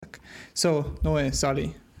So, Noe,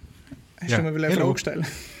 Sally. Hast du mir eine Frage stellen?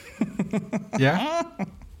 Ja.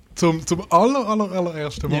 Zum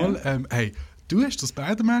allerersten Mal. Hey, du hast den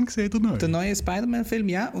Spider-Man gesehen, oder nicht? Der neue Spider-Man-Film,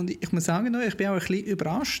 ja. Und ich muss sagen, ich bin auch ein bisschen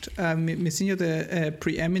überrascht. Wir sind ja der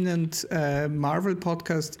Preeminent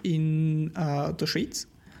Marvel-Podcast in der Schweiz.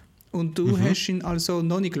 Und du hast ihn also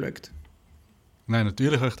noch nicht geschaut? Nein,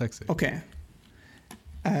 natürlich habe ich den gesehen. Okay.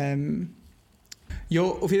 Ja,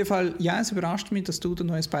 auf jeden Fall, ja, es überrascht mich, dass du den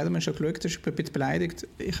neuen Spider-Man schon geschaut hast. Ich bin ein bisschen beleidigt.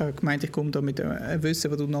 Ich habe gemeint, ich komme da mit einem Wissen,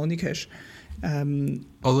 was du noch nicht hast.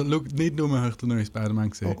 Also, schau, nicht nur habe ich den neuen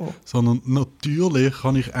Spider-Man gesehen, sondern natürlich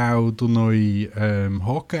habe ich auch den neuen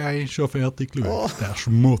Hawkeye schon fertig geschaut. Der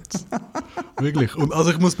Schmutz. Wirklich. Und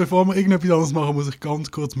also ich muss, bevor wir irgendetwas anderes machen, muss ich ganz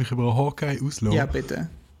kurz mich über Hawkeye auslassen. Ja, bitte.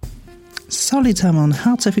 Salut zusammen und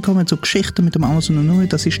herzlich willkommen zu Geschichten mit dem Amazon und Neu.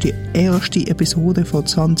 Das ist die erste Episode von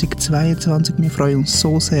 2022. Wir freuen uns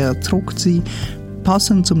so sehr, zurück zu sein.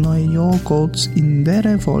 Passend zum neuen Jahr geht es in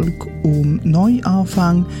dieser Folge um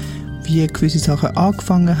Neuanfang, wie gewisse Sachen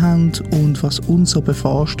angefangen haben und was uns so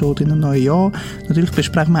bevorsteht in einem neuen Jahr. Natürlich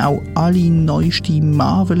besprechen wir auch alle neuesten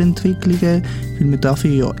Marvel-Entwicklungen, weil wir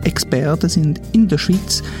dafür ja Experten sind in der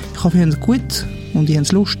Schweiz. Ich hoffe, ihr habt es gut und ihr habt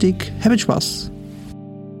es lustig. Habt Spass!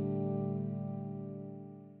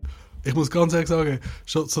 Ich muss ganz ehrlich sagen,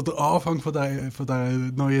 schon so der Anfang von der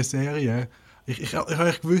neuen Serie, ich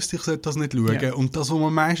habe gewusst, ich sollte das nicht schauen. Ja. Und das, was mir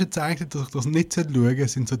am meisten gezeigt hat, dass ich das nicht schauen sollte,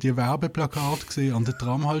 sind so die Werbeplakate an den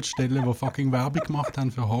Tramhaltestellen, die fucking Werbung gemacht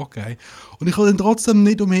haben für Hawkeye. Und ich konnte dann trotzdem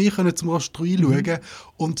nicht umher zum Rast reinschauen.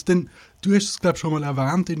 Und dann, du hast es, glaube ich, schon mal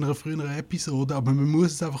erwähnt in einer früheren Episode, aber man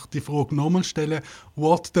muss es einfach die Frage nochmal stellen,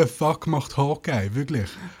 what the fuck macht Hawkeye? Wirklich.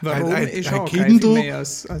 Warum ist Hawkeye viel mehr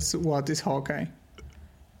als what is Hawkeye?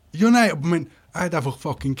 Ja, nein, aber er hat einfach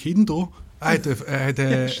fucking Kinder, er hat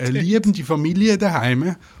eine liebende Familie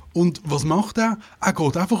daheim. Und was macht er? Er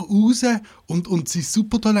geht einfach raus und sein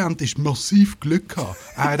Supertalent ist massiv Glück gehabt.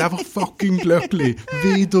 Er hat einfach fucking Glöckli.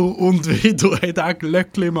 Wieder und wieder hat er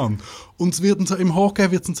Glöckli, Mann. Und es wird so, im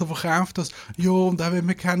Hawkeye wird es so verkauft, dass, ja, und auch wenn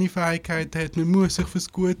man keine Fähigkeit hat, man muss sich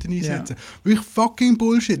fürs Gute einsetzen. Ja. Wirklich fucking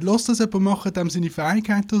Bullshit. Lass das jemand machen, dem seine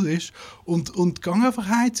Fähigkeit das ist. Und geh einfach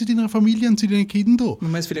heim zu deiner Familie und zu deinen Kindern.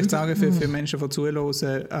 Man muss vielleicht sagen, für Menschen, die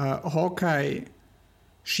zuhören, Hawkeye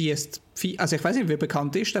schießt viel, also ich weiß nicht, wie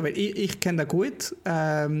bekannt ist er, weil ich kenne ihn gut.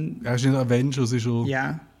 Er ist in Avengers, ist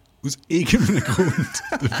er aus irgendeinem Grund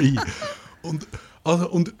dabei.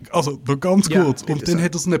 Also nur ganz kurz. Und dann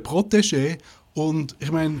hat er so eine Protégé. Und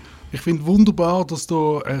ich meine, ich finde wunderbar, dass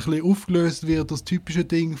da ein bisschen aufgelöst wird, das typische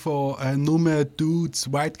Ding von nur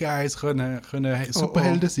Dudes, White Guys können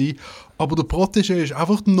Superhelden sein. Aber der Protégé ist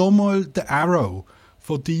einfach nochmal der Arrow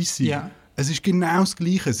von DC. Ja. Es ist genau das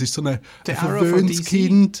Gleiche. Es ist so ein verwöhntes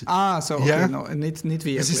Kind. Ah, so, okay, ja. No, nicht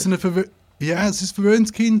wirklich. Es ist so ein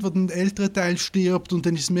verwöhntes Kind, das den älteren Teil stirbt und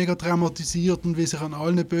dann ist es mega traumatisiert und will sich an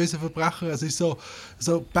allen bösen Verbrechen. Es ist so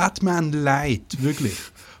Batman-Light, wirklich.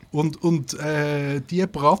 Und die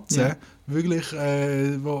Bratze, wirklich,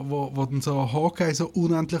 wo dann so Hawkeye so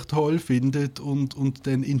unendlich toll findet und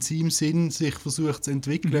dann in seinem Sinn sich versucht zu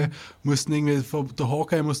entwickeln, muss dann irgendwie, der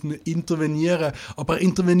Hawkeye muss dann intervenieren, aber er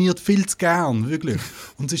interveniert viel zu gern, wirklich.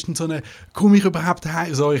 Und es ist dann so eine, komme ich überhaupt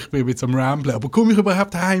heim, sorry, ich bin jetzt am Ramblen, aber komme ich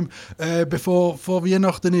überhaupt heim, bevor vor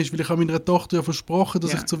Weihnachten ist, weil ich habe meiner Tochter ja versprochen,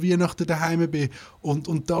 dass ich zu Weihnachten daheim bin.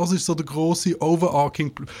 Und das ist so der grosse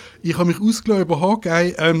Overarching. Ich habe mich ausgelassen über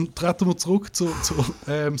Hawkeye, treten wir zurück zu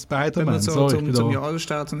Spider-Man. Zum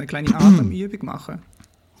Jahresstart so eine kleine Atemübung machen.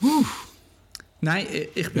 Nein,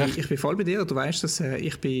 ich bin voll bei dir. Du weißt, dass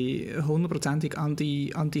ich bin hundertprozentig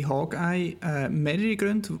anti-Hawkeye. Mehrere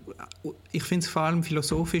Gründe. Ich finde es vor allem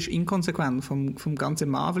philosophisch inkonsequent vom ganzen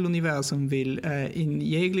Marvel-Universum, weil in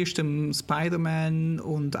jeglichstem Spider-Man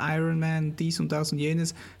und Iron Man, dies und das und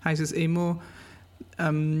jenes, heisst es immer,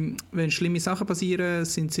 wenn schlimme Sachen passieren,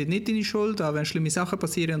 sind sie nicht deine Schuld, aber wenn schlimme Sachen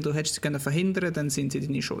passieren und du hättest sie verhindern können, dann sind sie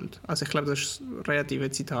deine Schuld. Also ich glaube, das ist ein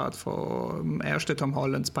relatives Zitat vom ersten Tom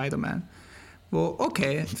Holland Spider-Man. Wo,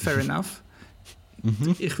 okay, fair enough.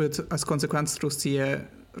 Ich würde als Konsequenz daraus ziehen,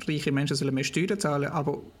 reiche Menschen sollen mehr Steuern zahlen,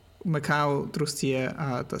 aber man kann auch daraus ziehen,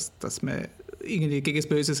 dass man irgendwie gegen das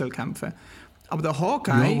Böse soll kämpfen. Aber der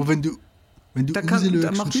Hawkeye... Ja, aber wenn du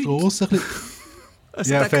rausschaust auf die Strasse...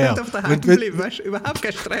 Also der könnte auf der Hand bleiben, weißt du? Überhaupt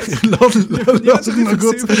kein Stress. Lass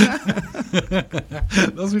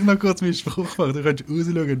mich noch kurz meinen Spruch machen. Du könntest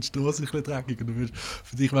rausschauen und die Strasse ist ein bisschen dreckig. Und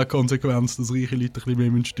für dich wäre die Konsequenz, dass reiche Leute ein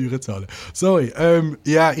bisschen mehr Steuern zahlen. Sorry,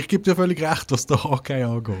 ich gebe dir völlig recht, was der Hawkeye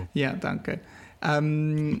angeht. Ja, danke.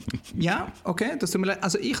 Ja, okay, das tut mir leid.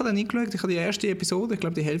 Also ich habe da nicht geschaut, ich habe die erste Episode, ich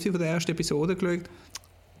glaube die Hälfte von der ersten Episode geschaut.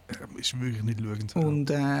 Ist wirklich nicht schauen. Und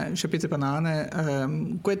ist ein bisschen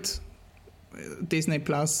Banane. Gut, Disney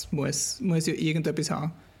Plus muss ja irgendetwas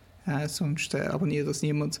haben. Sonst abonniert das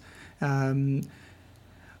niemand. Nein,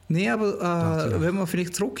 aber wenn wir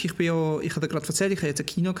vielleicht zurück, ich habe dir gerade erzählt, ich habe jetzt eine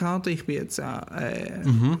Kinokarte, ich bin jetzt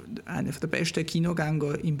einer der besten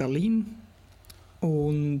Kinogänger in Berlin.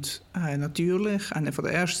 Und natürlich, eine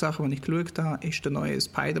der ersten Sachen, die ich geschaut habe, ist der neue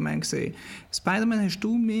Spider-Man gesehen. Spider-Man, hast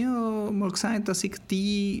du mir mal gesagt, dass ich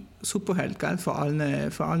die Superheld, gell? Von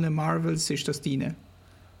allen Marvels ist das deine?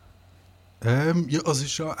 Ja, es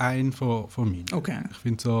ist schon ein von mir. Okay. Ich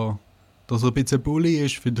finde so, dass er ein bisschen Bully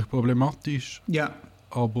ist, finde ich problematisch. Ja.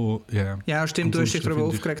 Aber, ja. Ja, stimmt, du hast dich darüber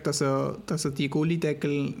Ansonsten aufgeregt, dass er die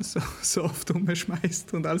Gullideckel so oft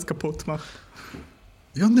umschmeißt und alles kaputt macht.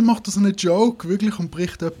 Ja, und dann macht er so einen Joke, wirklich, und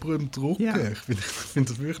bricht jemandem den Rücken. Ja. Ich finde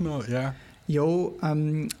das wirklich noch, ja. Ja,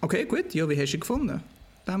 okay, gut. Ja, wie hast du ihn gefunden? In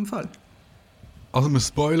diesem Fall. Also wir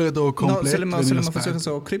spoilern hier komplett. Sollen wir versuchen,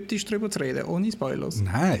 so kryptisch darüber zu reden, ohne Spoilers?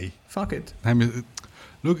 Nein. Fuck it. Nein,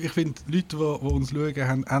 schau, ich finde, Leute, die uns schauen,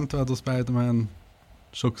 haben entweder Spider-Man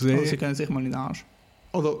schon gesehen. Oder sie können sich mal in den Arsch.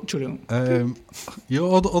 Oder, Entschuldigung. Ja,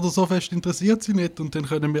 oder so fest interessiert sie nicht. Und dann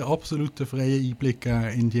können wir absolut einen freien Einblick geben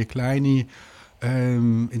in die kleine,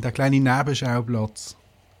 in den kleinen Nebenschauplatz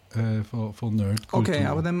von Nerdkultur. Okay,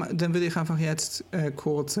 aber dann würde ich einfach jetzt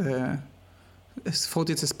kurz... es fängt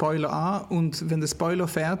jetzt ein Spoiler an und wenn der Spoiler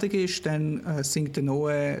fertig ist, dann singt der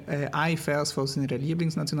Noah ein Vers von seiner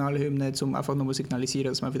Lieblingsnationalhymne, um einfach nur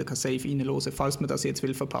signalisieren, dass man wieder safe reinhören kann, falls man das jetzt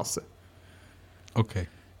will verpassen. Okay.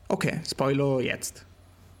 Okay, Spoiler jetzt.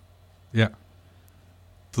 Ja.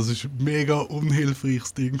 Das ist ein mega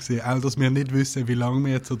unhilfreiches Ding gewesen. Auch, dass wir nicht wissen, wie lange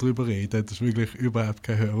wir jetzt darüber reden. Das ist wirklich überhaupt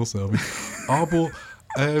kein Hörservice. Aber,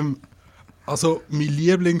 also, mein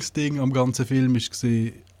Lieblingsding am ganzen Film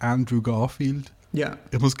war Andrew Garfield. Ja.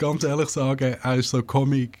 Ich muss ganz ehrlich sagen, er war so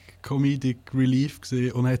Comedic Relief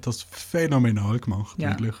gewesen und hat das phänomenal gemacht. Ja.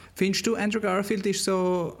 Wirklich. Findest du, Andrew Garfield ist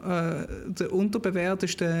so der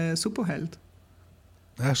unterbewerteste Superheld?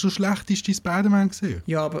 Hast du den schlechtesten Spider-Man gesehen?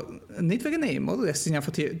 Ja, aber nicht wegen ihm, oder? Das sind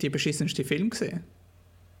einfach die beschissensten Filme gesehen.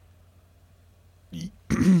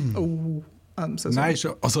 Nein,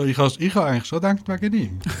 also ich habe eigentlich schon gedacht wegen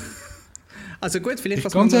ihm. Also gut, vielleicht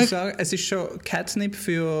was man muss sagen, es ist schon Catnip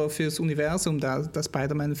für das Universum, der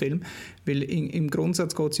Spider-Man-Film, weil im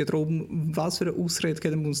Grundsatz geht es ja darum, was für eine Ausrede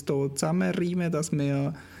können wir uns hier zusammenreimen, dass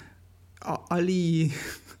wir alle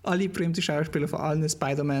berühmten Schauspieler von allen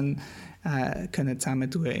Spider-Man können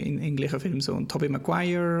zusammen tun in gleichen Film. So, und Tobey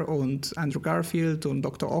Maguire und Andrew Garfield und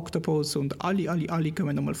Dr. Octopus und alle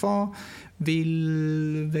kommen nochmal vor,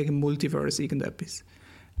 weil wegen Multiverse irgendetwas.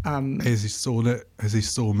 Es ist so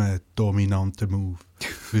ein dominanter Move.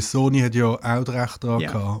 Weil Sony hat ja auch Recht daran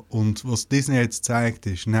gehabt. Und was Disney jetzt zeigt,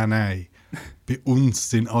 ist, nein, bei uns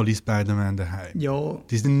sind alle Spider-Man daheim. Ja.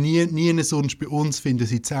 Die sind nie sonst bei uns, finden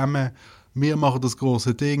sie zusammen. Wir machen das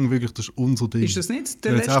große Ding, wirklich, das ist unser Ding. Ist das nicht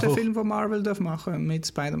der letzte Film, den Marvel machen darf mit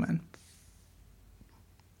Spider-Man?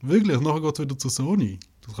 Wirklich? Nachher geht es wieder zu Sony?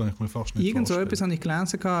 Das kann ich mir fast nicht Irgend so vorstellen. etwas habe ich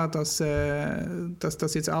gelesen, dass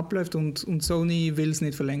das jetzt abläuft und Sony will es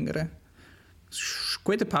nicht verlängern. Das ist ein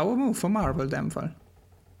guter Power-Move von Marvel in dem Fall.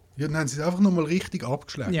 Ja, dann haben sie es einfach nochmal richtig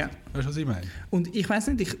abgeschleppt. Ja. Weißt du, was ich meine? Und ich weiß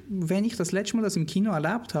nicht, wenn ich das letzte Mal das im Kino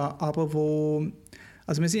erlebt habe, aber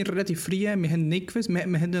also wir sind relativ früh, wir haben nicht gewusst, wir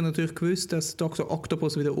haben ja natürlich gewusst, dass Dr.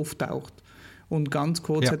 Octopus wieder auftaucht. Und ganz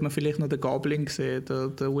kurz hat man vielleicht noch den Goblin gesehen,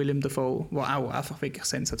 der Willem Dafoe, der auch einfach wirklich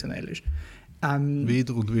sensationell ist.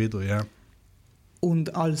 Wieder und wieder, ja. Und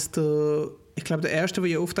ich glaube, der erste, der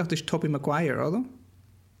hier auftaucht, ist Tobey Maguire, oder?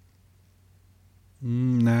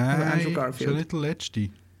 Nein, Andrew Garfield. schon nicht der letzte.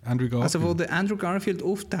 Andrew Garfield. Also wo der Andrew Garfield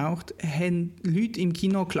auftaucht, haben Leute im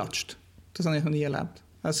Kino geklatscht. Das habe ich noch nie erlebt.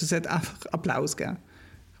 Also es hat einfach Applaus gegeben.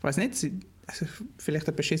 Ich weiß nicht, vielleicht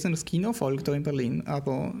ein beschissenes Kinofolg hier in Berlin,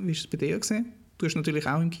 aber wie war es bei dir gewesen? Du hast natürlich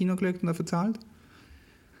auch im Kino geschaut und erzählt.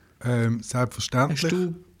 Selbstverständlich. Hast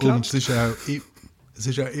du und es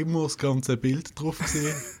ist auch immer das ganze Bild drauf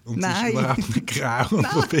gewesen. Und es ist überhaupt nicht grau und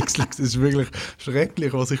verpixelt. Es ist wirklich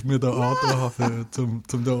schrecklich, was ich mir da angetan habe,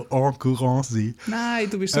 um da en courant zu sein. Nein,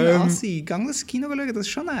 du bist so ein Assi. Geh ins Kino schauen, das ist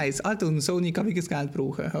schon nice. Alter, und Sony kann wirklich das Geld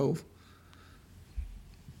brauchen. Hör auf.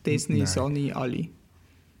 Disney, Nein. Sony, alle.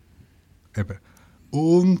 Eben.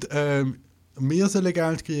 Und wir sollen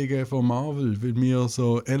Geld kriegen von Marvel, weil wir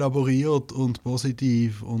so elaboriert und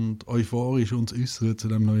positiv und euphorisch uns äußern zu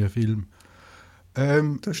dem neuen Film.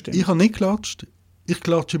 Das stimmt. Ich habe nicht geklatscht. Ich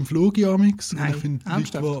klatsche im Flug amix. Nein, ich finde,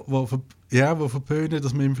 Leute, die verpönen,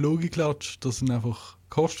 dass man im Flug klatscht, das sind einfach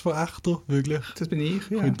Kostverächter, wirklich. Das bin ich,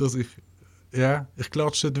 ja. Ich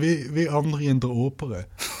klatsche nicht wie andere in der Oper.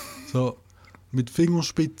 So mit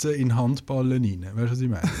Fingerspitzen in Handballen rein. Weißt du, was ich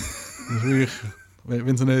meine?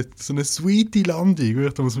 Wenn so eine sweetie Landung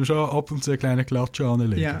wird, da muss man schon ab und zu eine kleine Klatsche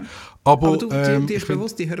anlegen. Ja. Aber du, dir ist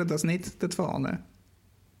bewusst, die hören das nicht dort vorne.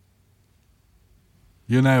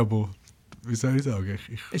 Ja, nein, aber wie soll ich sagen?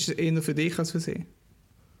 Ist es eher für dich als für sie?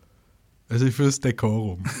 Also ich fürs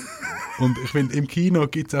Dekorum. Und ich finde, im Kino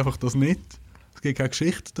gibt es einfach das nicht. Es gibt keine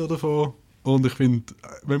Geschichte davon. Und ich finde,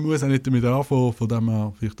 man muss auch nicht damit anfangen, von dem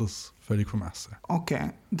her finde ich das völlig vermessen. Okay,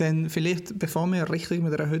 dann vielleicht, bevor wir richtig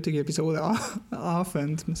mit der heutigen Episode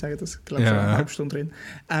anfangen, wir sagen das, glaube ich, schon eine halbe Stunde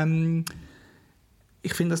drin,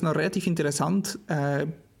 ich finde das noch relativ interessant.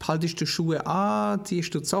 Haltest du Schuhe an,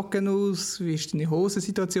 ziehst du die Socken aus, wie ist deine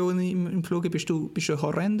Hosensituation im Flug? Bist du ein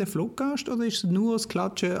horrender Fluggast oder ist es nur das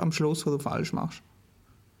Klatschen am Schluss, was du falsch machst?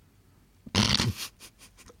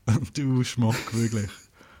 Du Schmuck, wirklich.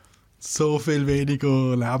 So viel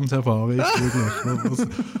weniger Lebenserfahrung, wirklich.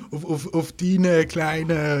 auf deine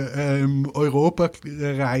kleinen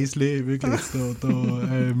Europareisle, wirklich,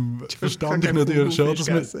 da verstand ich natürlich schon, dass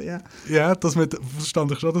man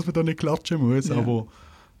da nicht klatschen muss, aber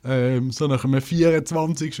so nach einem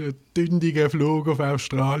 24-stündigen Flug auf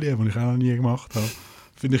Australien, den ich auch noch nie gemacht habe,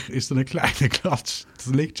 finde ich, ist so ein kleiner Klatsch. Das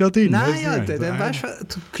liegt schon drin. Nein, Alter, dann weißt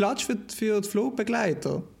du Klatsch für die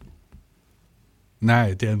Flugbegleiter.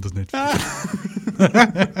 Nein, die haben das nicht verdient.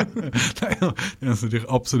 Nein, die haben das natürlich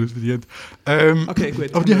absolut verdient. Okay,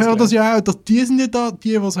 gut. Aber die hören das ja auch. Die sind ja da,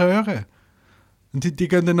 die es hören. Und die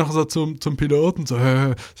gehen dann nachher so zum Piloten und so,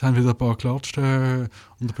 es haben wieder ein paar geklatscht. Und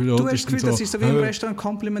der Pilot du hast das Gefühl, so, das ist so wie im Restaurant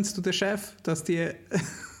Compliments to the Chef, dass die...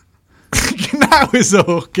 genau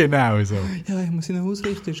so. Ja, ich muss ihn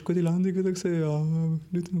ausrichten, ist eine gute Landung wieder gesehen, ja,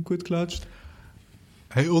 Leute haben gut geklatscht.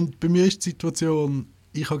 Hey, und bei mir ist die Situation,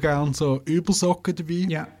 ich habe gerne so Übersocken dabei,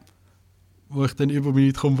 ja, wo ich dann über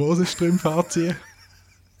meine Thrombosestrümpfe anziehe.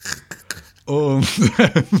 Und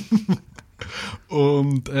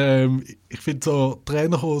ich finde so,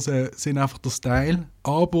 Trainerhosen sind einfach der Style,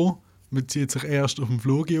 aber man zieht sich erst auf dem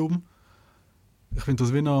Flug um. Ich finde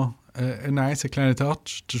das wie noch ein nice kleiner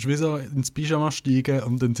Touch. Das ist wie so ins Pyjama steigen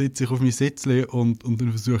und dann sitze ich auf mein Sitzchen und dann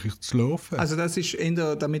versuche ich zu schlafen. Also das ist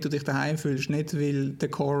eher, damit du dich daheim fühlst, nicht weil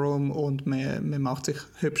Decorum und man macht sich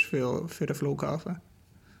hübsch für den Flughafen.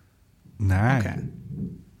 Nein.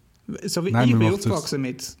 Okay. So wie ich bin aufgewachsen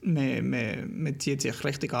mit, man zieht sich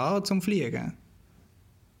richtig an zum Fliegen.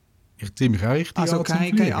 Ich ziehe mich auch richtig an zum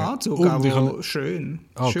Fliegen. Also kein Anzug, aber schön.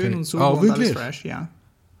 Okay. Schön und sauber und alles fresh, ja.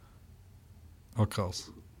 Ah, krass.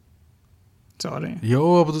 Sorry. Ja,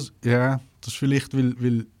 aber das ist vielleicht,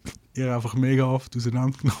 weil ihr einfach mega oft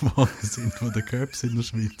auseinandergenommen worden sind von den Cups in der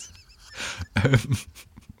Schweiz.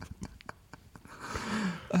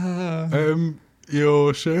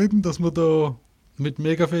 Ja, schön, dass wir da mit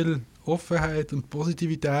mega viel Offenheit und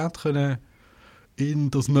Positivität können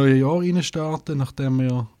in das neue Jahr reinstarten, nachdem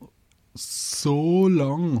wir so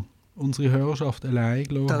lange unsere Hörerschaft allein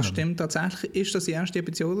gelassen haben. Das stimmt tatsächlich. Ist das die erste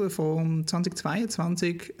Episode von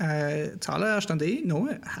 2022? Zuallererst an dich,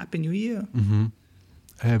 Noah. Happy New Year. Mhm.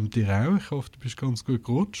 Dir auch. Ich hoffe, du bist ganz gut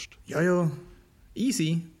gerutscht. Ja.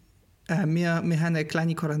 Easy. Wir haben eine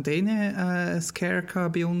kleine Quarantäne-Scare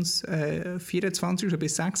bei uns. 24.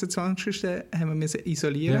 bis 26. haben wir müssen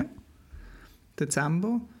isolieren. Ja.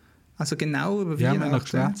 Dezember. Also genau über Weihnachten.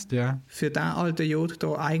 Geschätzt, ja. Für diesen alten Jod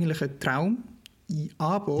hier eigentlich ein Traum.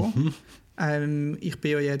 Aber ich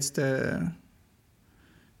bin ja jetzt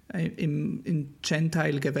in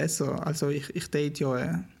Gentile-Gewässer. Also ich date ja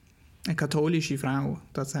eine katholische Frau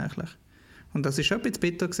tatsächlich. Und das ist schon ein bisschen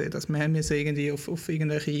bitter gewesen, dass wir müssen irgendwie auf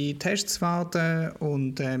irgendwelche Tests warten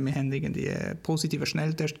und wir haben irgendwie einen positiven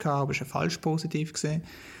Schnelltest gehabt, aber es war falsch positiv gewesen.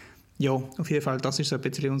 Ja, auf jeden Fall, das ist so ein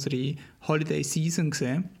bisschen unsere Holiday Season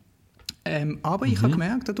gewesen. Aber ich habe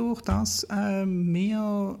gemerkt dadurch, dass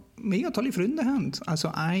wir mega tolle Freunde haben. Also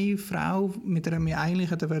eine Frau, mit der wir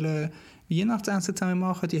eigentlich Weihnachtsessen zusammen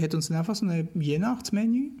machen, die hat uns dann einfach so ein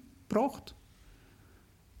Weihnachtsmenü gebracht.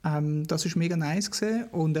 Das war mega nice gewesen.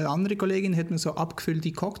 Und eine andere Kollegin hat mir so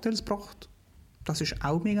abgefüllte Cocktails gebracht. Das war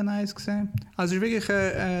auch mega nice gewesen. Also es war wirklich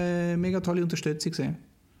eine mega tolle Unterstützung gewesen.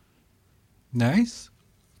 Nice.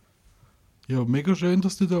 Ja, mega schön,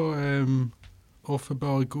 dass du da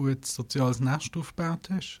offenbar ein gutes soziales Nest aufgebaut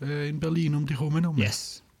hast in Berlin um dich herum.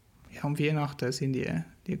 Yes. Ja, um Weihnachten sind die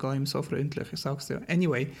gehen ihm so freundlich, ich sag's dir.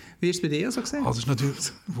 Anyway, wie ist es bei dir so gesehen? Das ist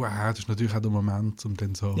natürlich auch der Moment, um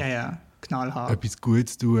dann so knallhart etwas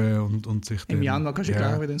Gutes zu tun und sich dann... Im Januar kannst du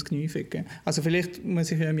gleich wieder ins Knie ficken. Also vielleicht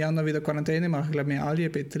muss ich ja im Januar wieder Quarantäne machen, ich glaube, wir alle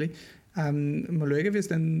ein bisschen. Mal schauen, wie es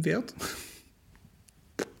dann wird.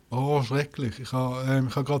 Oh, schrecklich. Ich habe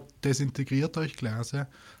gerade «Desintegriert» euch gelesen.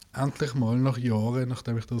 endlich mal nach Jahren,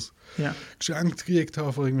 nachdem ich das geschenkt gekriegt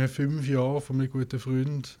habe, vor irgendwie 5 Jahren von einem guten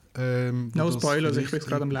Freund. No Spoilers, ich bin es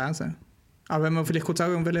gerade am Lesen. Aber wenn man vielleicht kurz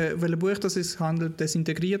sagen, um welches Buch das ist, handelt,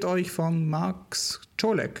 Desintegriert euch von Max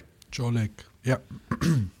Czolek. Czolek, ja.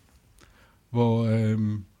 Wo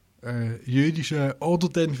jüdischer oder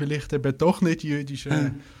dann vielleicht eben doch nicht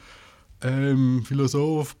jüdischer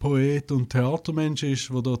Philosoph, Poet und Theatermensch ist,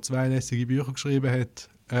 der da 2 lässige Bücher geschrieben hat.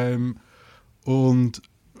 Und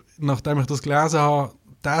nachdem ich das gelesen habe,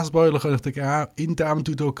 diesen Spoiler kann ich dir geben, indem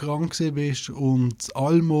du da krank bist und das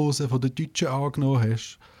Almosen von den Deutschen angenommen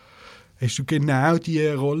hast du genau die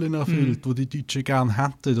Rollen erfüllt, die die Deutschen gerne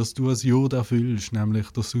hätten, dass du als Jod erfüllst,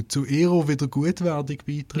 nämlich, dass du zu ihrer Wiedergutwerdung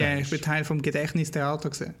beiträgst. Ja, ich bin Teil vom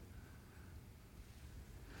Gedächtnistheater gesehen.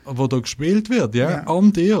 Wo da gespielt wird, ja.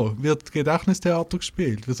 An dir wird Gedächtnistheater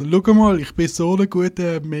gespielt. Also, schau mal, ich bin so ein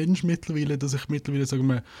guter Mensch mittlerweile, dass ich mittlerweile, sagen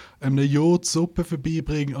wir, einem Jod Suppe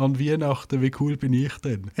vorbeibringe an Weihnachten. Wie cool bin ich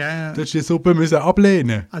denn? Ja. Du hättest die Suppe müssen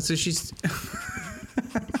ablehnen. Also es ist...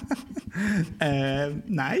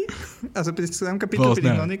 nein. Also bis zu diesem Kapitel bin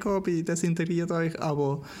ich noch nicht gekommen, bei Desintegriert euch,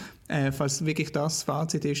 aber falls wirklich das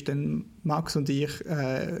Fazit ist, dann Max und ich,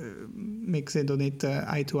 wir sehen da nicht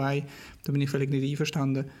Eye to Eye, da bin ich völlig nicht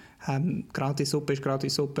einverstanden. Gratis Suppe ist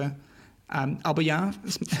gratis Suppe. Aber ja,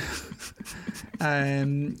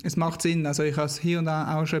 es macht Sinn. Also ich habe es hier und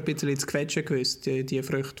da auch schon ein bisschen zu quetschen gewusst, die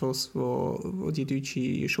Früchte, wo die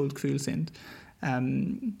deutschen Schuldgefühle sind.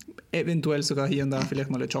 Eventuell sogar hier und da vielleicht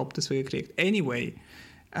mal einen Job deswegen gekriegt. Anyway,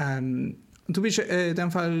 du bist in dem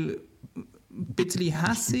Fall ein bisschen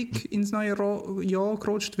hässig ins neue Jahr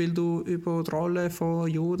gerutscht, weil du über die Rolle von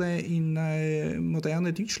Juden in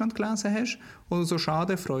modernen Deutschland gelesen hast, oder so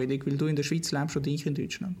schadenfreudig, weil du in der Schweiz lebst und ich in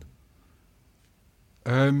Deutschland?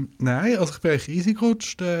 Nein, also ich bin eigentlich easy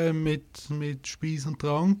gerutscht mit Speis und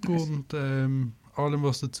Trank und allem,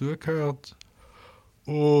 was dazugehört.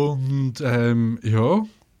 Und ja,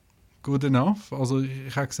 good enough. Also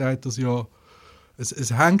ich habe gesagt, dass ja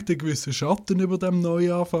es hängt ein gewisser Schatten über dem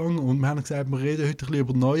Neuanfang und wir haben gesagt, wir reden heute ein bisschen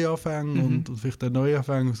über Neuanfang und vielleicht einen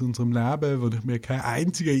Neuanfang aus unserem Leben, wo mir kein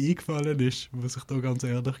einziger eingefallen ist, muss ich da ganz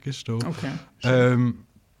ehrlich gestehen. Okay.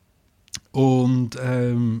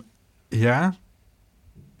 Ja,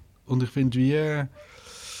 und ich finde, wie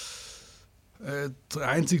der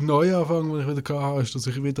einzige Neuanfang, den ich wieder hatte, ist, dass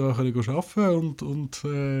ich wieder arbeiten konnte und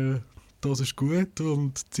das ist gut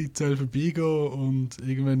und die Zeit soll vorbeigehen und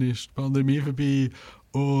irgendwann ist die Pandemie vorbei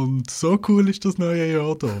und so cool ist das neue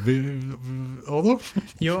Jahr da, oder?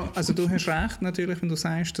 Ja, also du hast recht natürlich, wenn du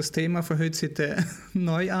sagst, das Thema von heute sollte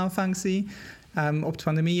Neuanfang sein. Ob die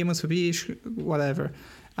Pandemie jemals vorbei ist, whatever.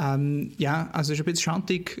 Ja, also es ist ein bisschen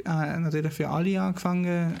schantig natürlich für alle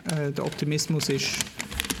angefangen. Der Optimismus ist,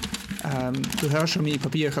 du hörst schon meine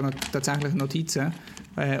Papiere, ich habe tatsächlich Notizen.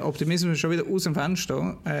 Optimismus ist schon wieder aus dem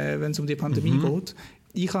Fenster, wenn es um die Pandemie geht.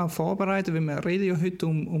 Ich habe vorbereitet, weil wir reden ja heute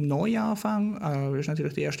um Neuanfang. Das ist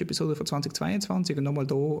natürlich die erste Episode von 2022 und nochmal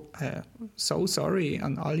hier so sorry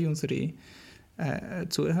an alle unsere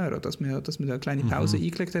Zuhörer, dass wir da eine kleine Pause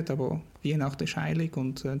eingelegt haben, aber Weihnachten ist heilig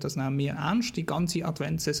und das nehmen wir ernst. Die ganze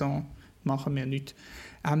Adventssaison machen wir nicht.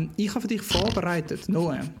 Ich habe für dich vorbereitet,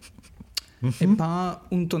 Noah, ein paar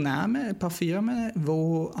Unternehmen, ein paar Firmen,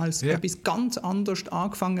 die als etwas ganz anderes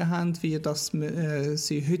angefangen haben, wie das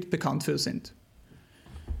sie heute bekannt für sind.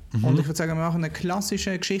 Und ich würde sagen, wir machen eine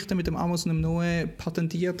klassische Geschichte mit dem Amazon und dem Noah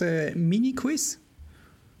patentierten Mini-Quiz.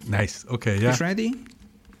 Nice, okay, ja. Bist du ready?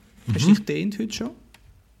 Hast du dich dehnt heute schon?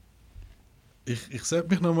 Ich sollte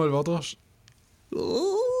mich nochmal weiter...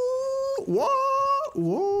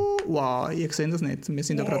 Wow, ihr seht das nicht. Wir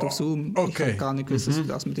sind ja gerade auf Zoom. Okay. Ich habe gar nicht gewusst, dass du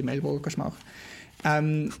das mit dem Ellbogen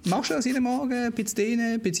machen. Machst du das jeden Morgen? Ein bisschen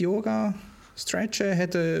dehnen, ein bisschen Yoga, stretchen?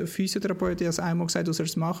 Hat der Physiotherapeut dir das einmal gesagt, du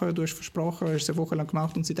sollst es machen? Du hast versprochen, du hast es eine Woche lang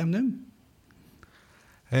gemacht und seitdem nicht mehr?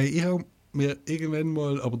 Hey, ich habe mir irgendwann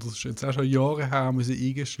mal, aber das ist jetzt auch schon Jahre her, müssen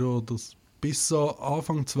eingestehen, dass bis so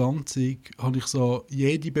Anfang 20 habe ich so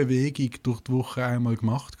jede Bewegung durch die Woche einmal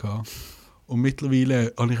gemacht gehabt. Und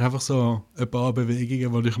mittlerweile habe ich einfach so ein paar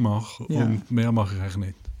Bewegungen, die ich mache. Ja. Und mehr mache ich eigentlich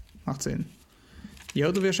nicht. Macht Sinn.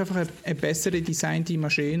 Ja, du wirst einfach eine bessere designte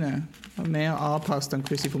Maschine, mehr anpasst an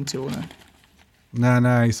gewisse Funktionen.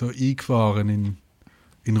 Nein, so eingefahren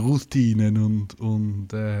in Routinen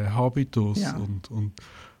und Habitus und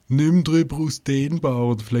nicht mehr darüber ausdehnbar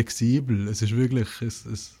oder flexibel. Es ist wirklich...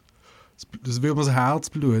 Das würde mir das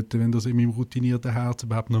Herz bluten, wenn das in meinem routinierten Herz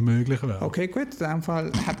überhaupt noch möglich wäre. Okay, gut. In dem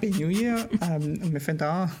Fall Happy New Year. Wir fangen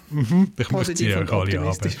an ich positiv und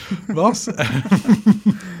optimistisch. Was?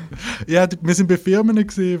 Ja, wir sind bei Firmen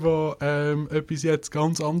gesehen, die etwas jetzt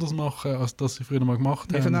ganz anders machen, als das sie früher mal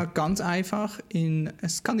gemacht Wir haben. fangen ganz einfach in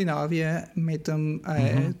Skandinavien mit dem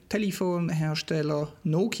Telefonhersteller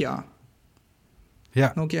Nokia.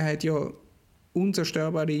 Ja. Nokia hat ja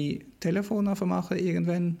unzerstörbare Telefone machen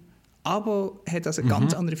irgendwann, aber hat also eine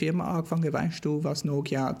ganz andere Firma angefangen. Weißt du, was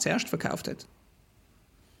Nokia zuerst verkauft hat?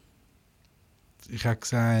 Ich habe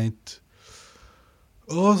gesagt,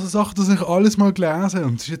 so Sachen, das habe ich alles mal gelesen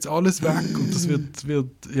und es ist jetzt alles weg und das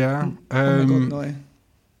wird ja. Oh mein Gott, neu.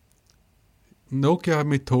 Nokia hat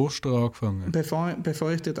mit Toaster angefangen.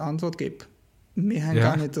 Bevor ich dir die Antwort gebe, wir haben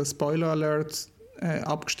gar nicht den Spoiler-Alert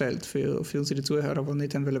abgestellt für unsere Zuhörer, die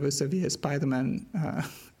nicht wollen wissen, wie Spider-Man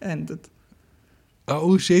endet.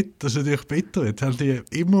 Oh shit, das ist natürlich bitter. Jetzt haben die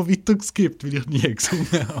immer weiter geskippt, weil ich nie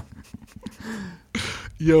gesungen habe.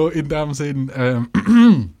 Ja, in dem Sinn,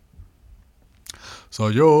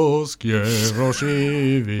 Sajos quiero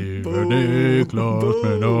schivi,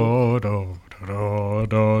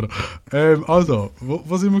 also,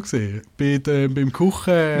 wo sind wir gesehen? Beim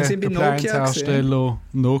Kuchen-Appliance-Hersteller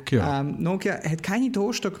Nokia. Nokia hat keine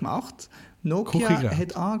Toaster gemacht. Nokia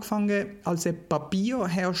hat angefangen als ein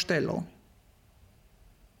Papierhersteller.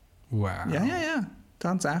 Wow. Ja,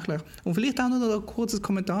 tatsächlich. Und vielleicht auch noch ein kurzes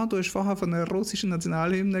Kommentar. Du hast vorher von einer russischen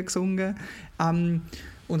Nationalhymne gesungen.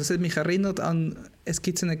 Und es hat mich erinnert an, es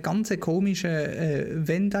gibt einen ganz komischen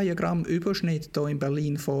Venn-Diagramm-Überschnitt hier in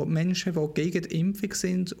Berlin von Menschen, die gegen die Impfung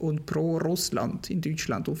sind und pro Russland in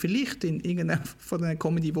Deutschland. Und vielleicht in irgendeiner von den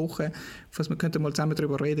kommenden Wochen, wir könnten mal zusammen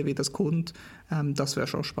darüber reden, wie das kommt. Das wäre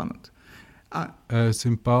schon spannend.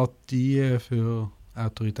 Sympathie für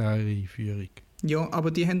autoritäre Führung. Ja, aber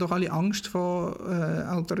die haben doch alle Angst vor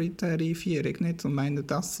autoritärer Führung, nicht? Und meinen,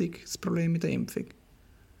 das sei das Problem mit der Impfung.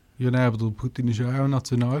 Ja, nein, aber der Putin ist ja auch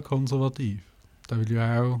nationalkonservativ. Der will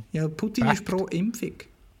ja auch... Ja, Putin ist pro Impfung.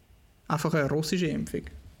 Einfach eine russische Impfung.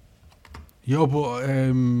 Ja, aber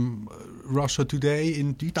Russia Today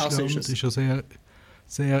in Deutschland ist ja sehr,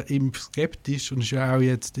 sehr impfskeptisch und ist ja auch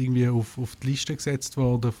jetzt irgendwie auf die Liste gesetzt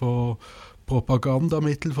worden von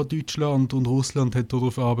Propagandamitteln von Deutschland und Russland hat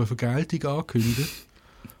darauf eine Vergeltung angekündigt.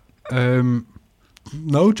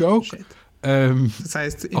 No joke. Das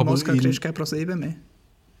heisst, in Moskau kriegst du kein ProSieben mehr?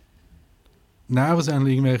 Nein, aber es sind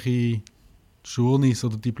irgendwelche Journeys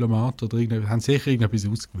oder Diplomaten oder haben sicher irgendetwas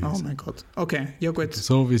ausgewiesen. Oh mein Gott. Okay, ja gut.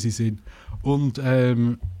 So wie sie sind. Und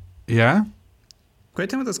ja.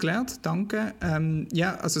 Gut, haben wir das gelernt, danke.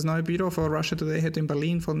 Ja, also das neue Büro von Russia Today hat in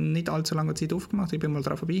Berlin vor nicht allzu langer Zeit aufgemacht. Ich bin mal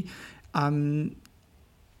drauf vorbei.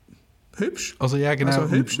 Hübsch. Also ja, genau.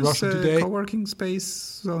 Also hübsches Coworking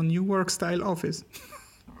Space, so New Work-Style Office.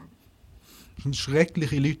 Das sind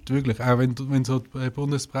schreckliche Leute, wirklich. Auch wenn so die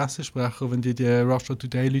Bundespressesprecher, wenn die Russia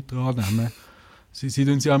Today-Leute annehmen, sie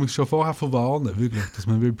tun sie schon vorher verwarnen, wirklich, dass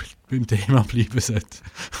man beim Thema bleiben sollte.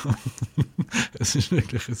 Es ist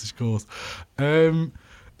groß.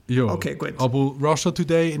 Ja, okay, gut. Aber Russia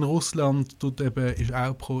Today in Russland ist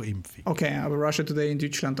auch pro Impfung. Okay, aber Russia Today in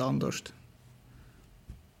Deutschland anders.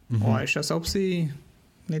 Oh, ist das, als ob sie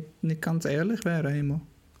nicht ganz ehrlich wären immer.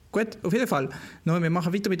 Gut, auf jeden Fall. Wir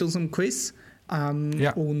machen weiter mit unserem Quiz.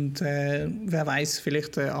 Und wer weiß,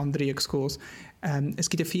 vielleicht ein anderer Exkurs. Es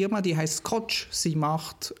gibt eine Firma, die heißt Scotch. Sie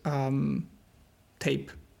macht Tape.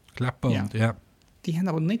 Klappband, ja. Die haben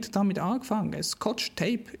aber nicht damit angefangen. Scotch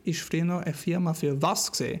Tape ist früher noch eine Firma für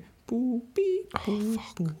was gesehen? Können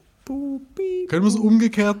wir es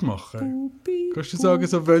umgekehrt machen? Kannst du sagen,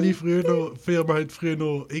 so welche Firma hat früher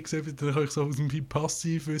noch X, dann kann ich so aus dem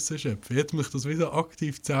Passivwissen schöpfen. Jetzt muss ich das wieder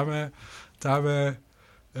aktiv zusammen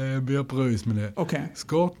bröseln. Okay.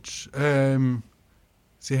 Scotch,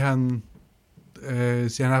 sie haben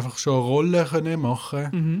einfach schon Rollen können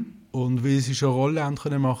machen und weil sie schon Rollen haben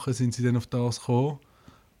können machen, sind sie dann auf das gekommen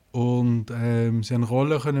und sie haben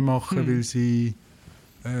Rollen können machen, weil sie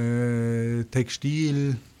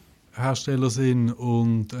Textilhersteller sind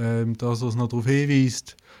und das, was noch darauf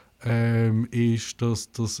hinweist, ist,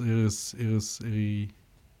 dass ihre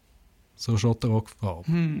so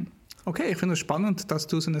Schotterrockfarbe. Okay, ich finde es spannend, dass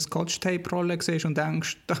du so eine Scotch-Tape-Rolle siehst und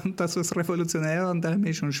denkst, dass was revolutionär an dem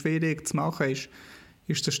ist und schwierig zu machen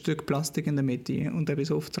ist das Stück Plastik in der Mitte und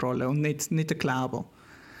etwas aufzurollen und nicht der Kleber.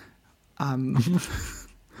 Nein,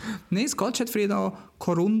 Scotch hat früher noch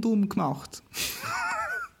Corundum gemacht.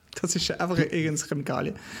 Das ist einfach irgendeine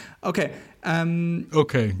Chemikalie. Okay.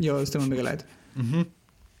 Okay. Ja, das tut mir mega leid.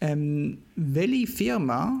 Welche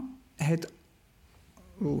Firma hat...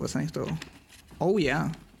 was habe ich da? Oh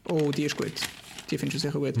ja. Oh, die ist gut. Die findest du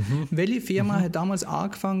sicher gut. Welche Firma hat damals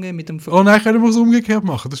angefangen mit dem... Oh nein, können wir es umgekehrt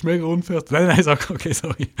machen? Das ist mega unfair. Nein, sag okay,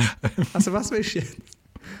 sorry. Also was willst du jetzt?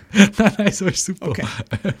 Nein, so ist super. Okay.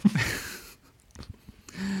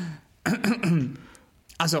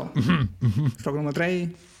 Also, Frage Nummer 3.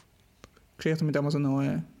 Geschichte mit Amazon noch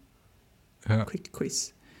Quick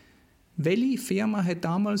Quiz. Welche Firma hat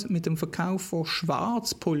damals mit dem Verkauf von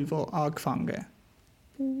Schwarzpulver angefangen?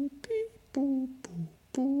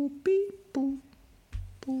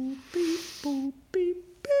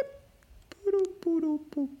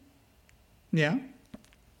 Ja.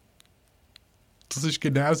 Das ist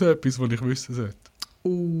genau so etwas, was ich wissen sollte.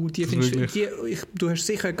 Du hast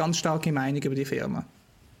sicher eine ganz starke Meinung über die Firma.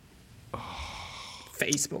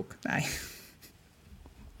 Facebook, nein.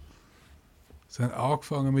 Sie haben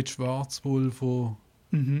angefangen mit Schwarzpulver.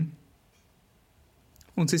 Mhm.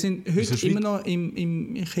 Und sie sind heute immer noch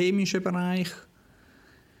im chemischen Bereich.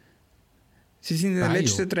 Sie sind in den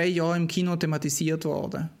letzten 3 Jahren im Kino thematisiert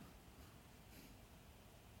worden.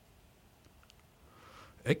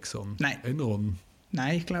 Exxon? Nein. Enron?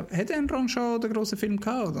 Nein, ich glaube, hat Enron schon den grossen Film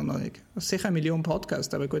gehabt oder noch nicht? Das ist sicher 1 Million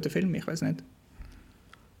Podcast, aber ein guter Film, ich weiß nicht.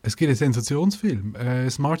 Es gibt einen Sensationsfilm.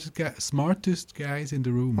 Smartest Guys in the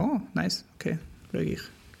Room. Oh, nice. Okay, schau ich.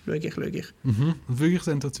 Mhm. Wirklich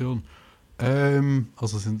Sensation.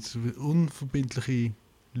 Also sind es unverbindliche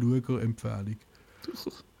Schauerempfehlung.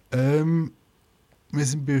 Wir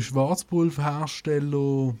sind bei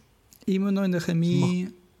Schwarzpulverherstellern immer noch in der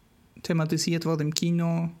Chemie thematisiert worden im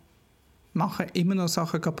Kino. Machen immer noch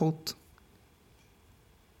Sachen kaputt.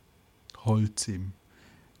 Holcim.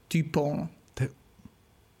 Dupont.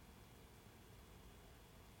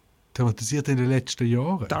 Thematisiert in den letzten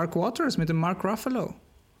Jahren. Dark Waters mit dem Mark Ruffalo.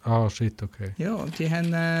 Ah, shit, okay. Ja, die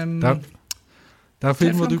haben... der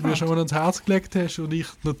Film, den du mir gemacht. schon mal ans Herz gelegt hast und ich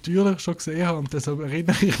natürlich schon gesehen habe, und deshalb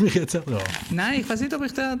erinnere ich mich jetzt auch daran. Nein, ich weiß nicht, ob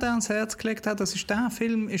ich den ans Herz gelegt habe. Das ist der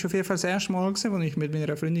Film, ist auf jeden Fall das erste Mal gewesen, als ich mit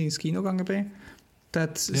meiner Freundin ins Kino gegangen bin.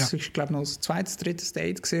 Das ist, ich glaube, noch das 2., 3.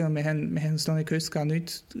 Date gewesen, und wir haben uns noch nicht gewusst, gar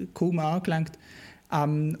nicht kaum angelenkt.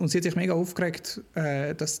 Und sie hat sich mega aufgeregt,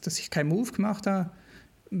 dass ich keinen Move gemacht habe,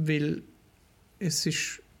 weil es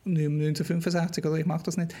ist 1965 oder ich mache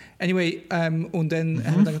das nicht. Anyway, und dann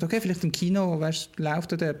haben wir gedacht, okay, vielleicht im Kino, weißt,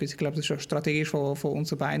 läuft da etwas. Ich glaube, das ist auch strategisch von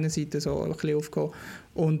unserer beiden Seiten so ein bisschen aufgekommen.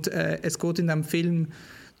 Und es geht in diesem Film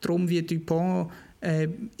darum, wie Dupont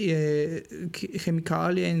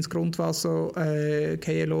Chemikalien ins Grundwasser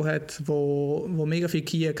fallen lassen hat, wo mega viele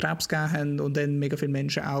Kühe Krebs gegeben haben und dann mega viele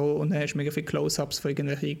Menschen auch. Und dann hast du mega viele Close-Ups von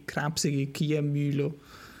irgendwelchen krebsigen Kühenmühlen.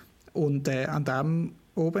 Und an dem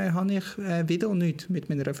oben habe ich wieder nichts mit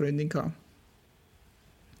meiner Freundin gehabt.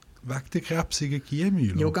 Wegen der krebsigen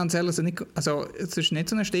Kiemühle? Ja, ganz ehrlich, es ist nicht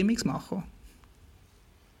so ein Stimmungsmacher.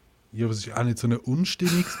 Ja, aber es ist auch nicht so eine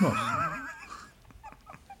Unstimmungsmacher.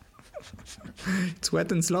 Zu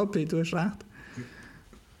gut und sloppy, du hast recht.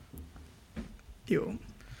 Ja.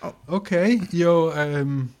 Oh. Okay, ja,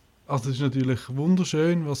 also es ist natürlich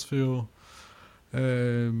wunderschön, was für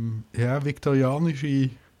viktorianische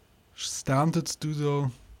Standards du da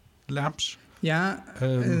lebst. Ja,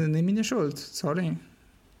 nicht meine Schuld, sorry.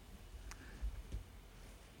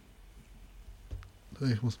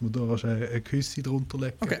 Ich muss mir da wahrscheinlich ein Küssi drunter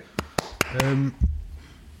legen. Okay.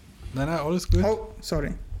 Nein, alles gut. Oh,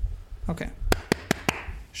 sorry. Okay.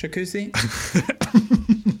 Ist ein Küssi.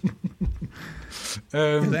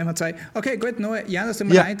 Ja, dann haben wir 2. Okay, gut, Noah. Ja, das tut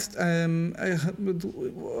mir leid.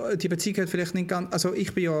 Die Beziehung hat vielleicht nicht ganz... Also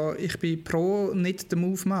ich bin pro nicht den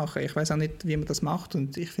Move machen. Ich weiß auch nicht, wie man das macht.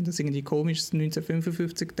 Und ich finde das irgendwie komisch, das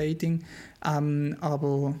 1955-Dating.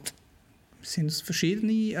 Aber es sind aus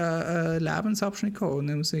verschiedene Lebensabschnitte gekommen.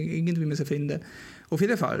 Und muss irgendwie finden. Auf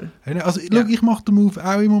jeden Fall. Also ich mache den Move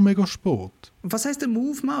auch immer mega Sport. Was heisst den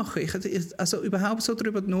Move machen? Also überhaupt so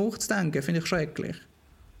darüber nachzudenken, finde ich schrecklich.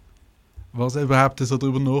 Was überhaupt so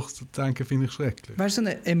darüber nachzudenken, finde ich schrecklich. Weißt du,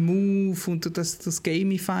 so ein Move und das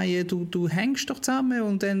Gamifyen, du hängst doch zusammen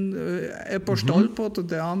und dann jemand stolpert und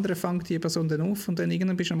der andere fängt die Person dann auf und dann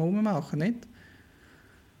irgendwann bist du am Rummachen, nicht?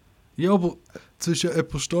 Ja, aber zwischen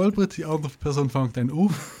jemand stolpert, die andere Person fängt dann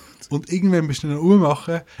auf und irgendwann bist du dann am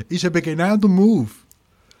Rummachen, ist eben genau der Move.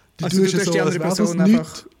 Also du tust die andere Person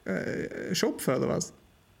einfach schopfen, oder was?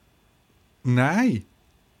 Nein.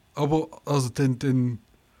 Aber also dann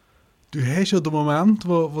du hast ja den Moment,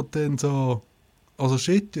 wo dann so, also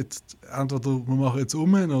shit, jetzt entweder wir machen jetzt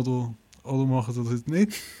oder machen das jetzt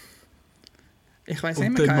nicht. Ich weiss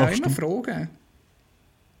nicht, man kann ja immer fragen.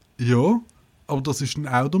 Ja, aber das ist dann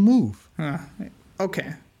auch der Move. Ah,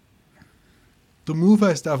 okay. Der Move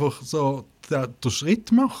heisst einfach so, den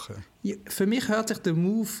Schritt machen. Ja, für mich hört sich der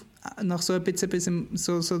Move nach so ein bisschen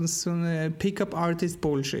so eine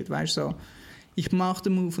Pickup-Artist-Bullshit, weißt du, so. Ich mache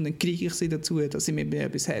den Move und dann kriege ich sie dazu, dass sie mit mir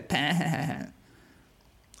etwas haben.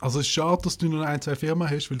 Also es ist schade, dass du nur 2 Firmen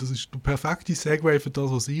hast, weil das ist der perfekte Segway für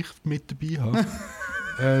das, was ich mit dabei habe.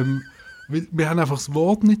 Weil wir haben einfach das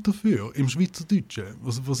Wort nicht dafür, im Schweizerdeutschen.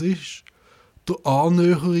 Was ist der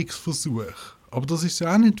Annäherungsversuch? Aber das ist es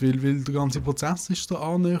auch nicht, weil der ganze Prozess ist der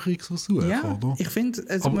Annäherungsversuch, Ja, oder? ich finde,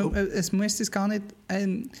 es muss es gar nicht...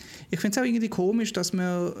 ich finde es auch irgendwie komisch, dass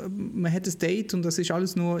man hat ein Date und das ist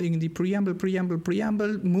alles nur irgendwie Preamble,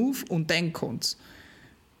 Move und dann kommt's.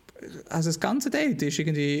 Also das ganze Date ist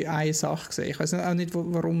irgendwie eine Sache gewesen. Ich weiß auch nicht,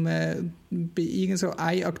 warum bei irgend so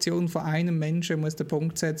einer Aktion von einem Menschen muss der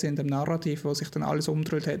Punkt setzen in dem Narrativ, wo sich dann alles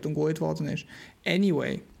umgedreht hat und gut geworden ist.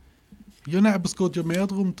 Anyway. Ja, nein, aber es geht ja mehr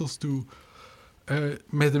darum, dass du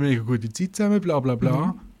man hat eine mega gute Zeit zusammen, bla bla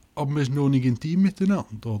bla, aber man ist noch nicht intim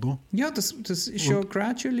miteinander, oder? Ja, das ist ja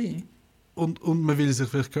gradually. Und man will sich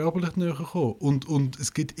vielleicht körperlich näher kommen. Und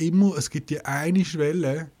es gibt die eine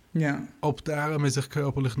Schwelle, ja, ab der man sich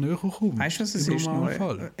körperlich näher kommt. Weißt du, was es ist?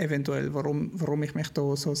 Eventuell, warum ich mich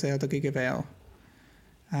da so sehr dagegen wehre.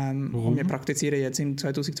 Und wir praktizieren jetzt in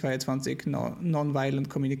 2022 Non-Violent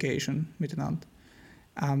Communication miteinander.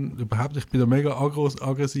 Überhaupt, ich bin da mega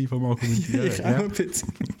aggressiv am Argumentieren. Ich auch ein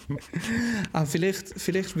bisschen. Aber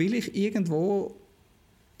vielleicht will ich irgendwann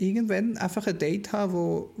einfach ein Date haben,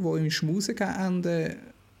 wo im Schmusen endet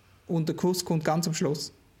und der Kuss kommt ganz am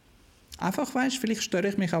Schluss. Einfach, weißt du, vielleicht störe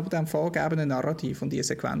ich mich aber dem vorgegebenen Narrativ und diese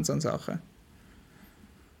Sequenz an Sachen.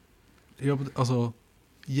 Ja, aber also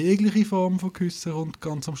jegliche Form von Küssen kommt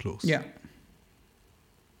ganz am Schluss. Ja.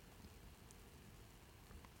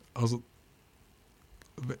 Also,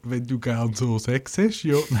 wenn du gern so Sex hast,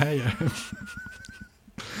 ja, nein.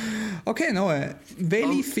 Okay, Noah,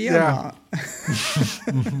 welche Firma?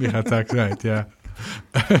 Ja. Mir hat es auch gesagt, ja.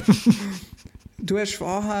 Du hast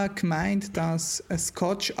vorher gemeint, dass ein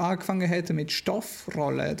Scotch angefangen hätte mit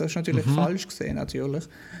Stoffrollen. Das ist natürlich falsch gesehen, natürlich.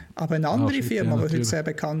 Aber eine andere Firma, die heute sehr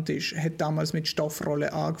bekannt ist, hat damals mit Stoffrollen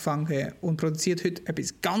angefangen und produziert heute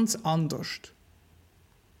etwas ganz anderes.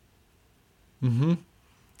 Mhm.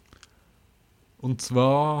 Und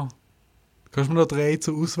zwar, kannst du mir noch 3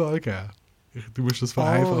 zur Auswahl geben? Du musst das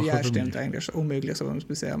vereinfachen. Oh ja, stimmt. Eigentlich ist es unmöglich, so wie wir es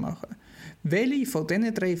bisher machen. Welche von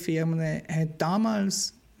diesen 3 Firmen hat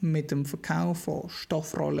damals mit dem Verkauf von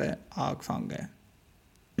Stoffrollen angefangen?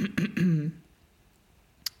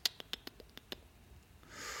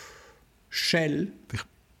 Shell,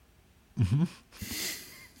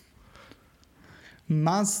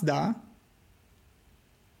 Mazda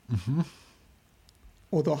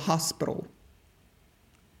oder Hasbro?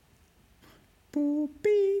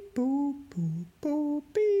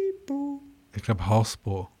 Ich glaube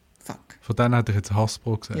Hasbro. Fuck. Von denen hätte ich jetzt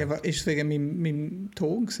Hasbro gesagt. Ja, aber ist es wegen meinem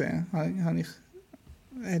Ton gesehen? Hat man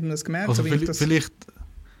das gemerkt? Also so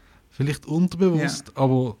vielleicht unterbewusst,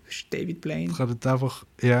 aber David Blaine. ich habe einfach,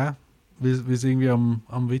 ja, wie es irgendwie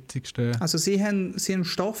am witzigsten. Also sie haben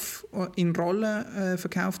Stoff in Rollen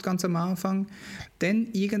verkauft ganz am Anfang. Dann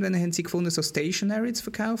irgendwann haben sie gefunden, so Stationery zu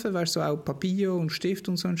verkaufen, weißt du, so auch Papier und Stift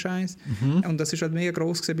und so ein Scheiß. Und das ist halt mega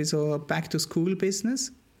gross gewesen bei so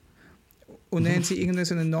Back-to-School-Business. Und dann haben sie irgendwann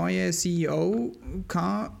so einen neuen CEO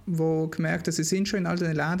gehabt, der gemerkt hat, sie sind schon in all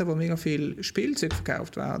den Läden, wo mega viel Spielzeug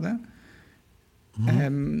verkauft werden.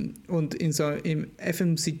 Und im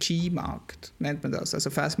FMCG-Markt nennt man das, also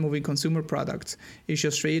Fast Moving Consumer Products, ist ja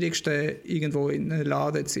das Schwierigste, irgendwo in einen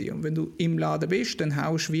Laden zu ziehen. Und wenn du im Laden bist, dann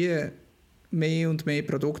haust du wie mehr und mehr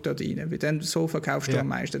Produkte dort rein, weil dann so verkaufst du am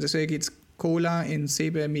meisten. Deswegen gibt es Cola in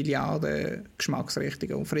 7 Milliarden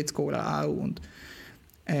Geschmacksrichtungen und Fritz Cola auch und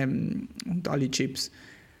alle Chips.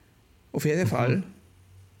 Auf jeden Fall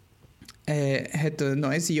hat der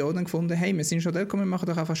neue CEO dann gefunden, hey, wir sind schon dort gekommen, wir machen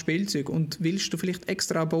doch einfach Spielzeug. Und willst du vielleicht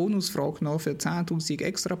extra eine Bonusfrage noch für 10'000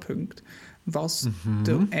 extra Punkte, was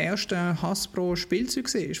der erste Hasbro Spielzeug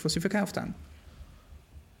war, was sie verkauft haben?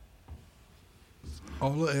 Das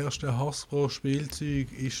allererste Hasbro Spielzeug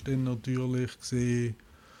ist dann natürlich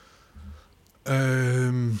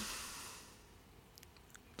der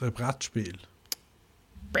Brettspiel.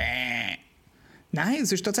 Nein,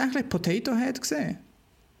 es ist tatsächlich Potato Head gesehen.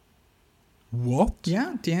 What?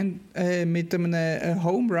 Ja, die haben mit einem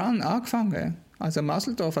Home Run angefangen. Also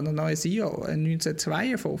Masseldorf an der neuen CEO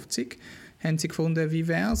 1952 haben sie gefunden, wie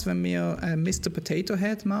wäre es, wenn wir Mr. Potato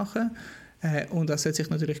Head machen. Und das hat sich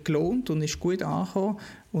natürlich gelohnt und ist gut angekommen.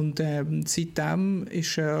 Und seitdem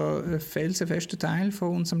ist er ein felsenfester Teil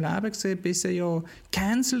von unserem Leben gewesen, bis er ja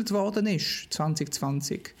gecancelt worden ist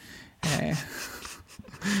 2020.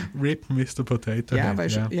 RIP Mr. Potato ja, Head.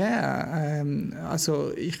 Weißt, ja.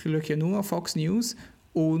 Also ich schaue ja nur Fox News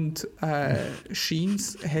und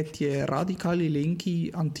Scheins hat die radikale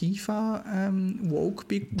linke Antifa Woke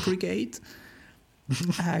Brigade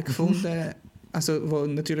gefunden, also wo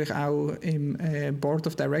natürlich auch im Board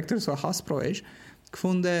of Directors so Hasbro ist,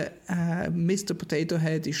 gefunden, Mr. Potato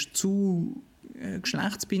Head ist zu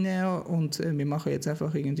geschlechtsbinär und wir machen jetzt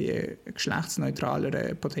einfach irgendwie einen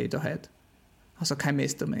geschlechtsneutraleren Potato Head. Also kein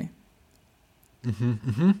Mr. mehr.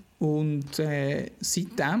 Und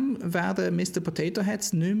seitdem werden Mr. Potato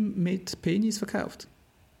Heads nicht mehr mit Penis verkauft.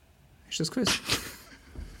 Hast du das gewusst?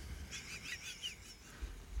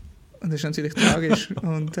 Und das ist natürlich tragisch.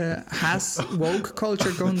 Und has woke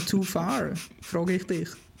culture gone too far? Frage ich dich.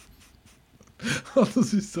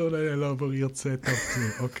 Das ist so ein elaboriertes Setup.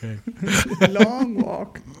 Okay. Long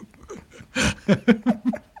walk.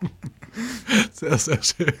 Sehr, sehr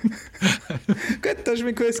schön. Gut, das hast du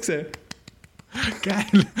mir gewusst gesehen.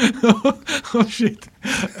 Geil. Oh shit.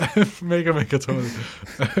 Mega, mega toll.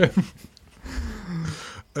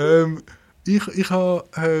 Ich habe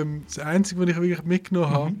das Einzige, was ich wirklich mitgenommen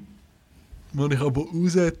habe, was ich aber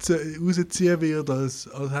rausziehen werde, als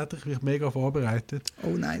hätte ich mich mega vorbereitet, Oh,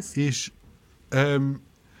 nice. ist,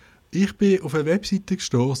 ich bin auf eine Webseite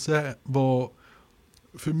gestoßen, wo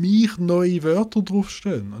für mich neue Wörter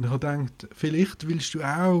draufstehen. Und ich habe gedacht, vielleicht willst du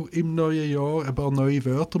auch im neuen Jahr ein paar neue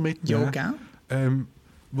Wörter mitnehmen. Ja, gell?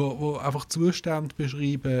 Wo einfach Zustände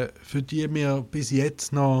beschreiben, für die wir bis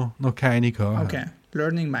jetzt noch keine hatten. Okay,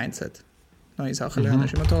 Learning Mindset. Neue Sachen lernen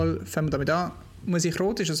ist immer toll. Fangen wir damit an. Muss ich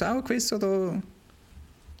rot? Ist das auch ein Quiz? Oder?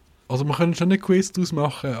 Also wir können schon einen Quiz daraus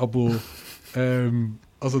machen, aber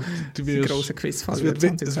also du wirst... Ein grosser Quizfall es wird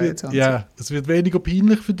 2022. Ja, es wird weniger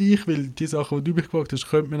peinlich für dich, weil die Sachen, die du mich gefragt hast,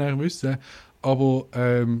 könnte man eigentlich wissen. Aber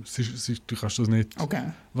du kannst das nicht. Okay.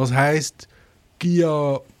 Was heisst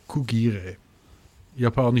Gyakugire?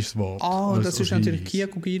 Japanisches Wort. Das ist natürlich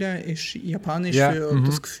Gyakugire, ist japanisch für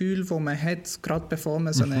das Gefühl, das man hat, gerade bevor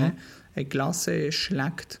man so eine Glasse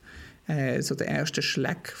schlägt. So der erste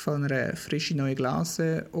Schlag von einer frischen neuen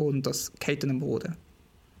Glasse und das geht dann am Boden.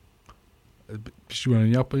 Bist du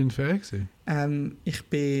in Japan in Ferien gewesen? Ich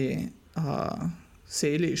bin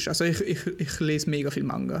seelisch. Also ich lese mega viel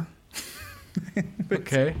Manga.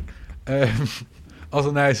 Okay.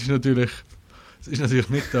 Also nein, es ist natürlich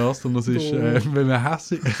nicht das, sondern es ist, wenn man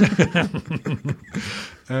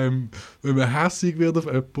hässig wird auf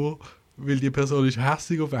jemanden, weil die Person ist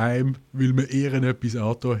hässig auf einem, weil man ihr etwas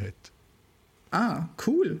angetan hat. Ah,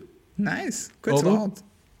 cool. Nice. Gutes Oder? Wort.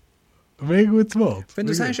 Mega gutes Wort. Wenn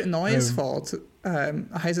du sagst, ein neues Wort,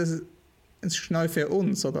 heisst es ist neu für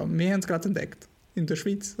uns, oder? Wir haben es gerade entdeckt. In der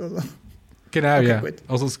Schweiz, oder? Genau, Okay, ja. gut.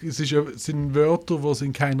 Also es sind Wörter, die es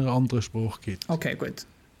in keiner anderen Sprache gibt. Okay, gut.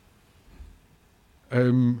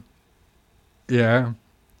 Ja.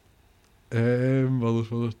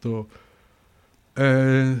 Was ist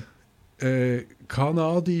da?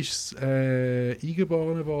 Kanadisches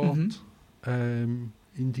eingeborene Wort,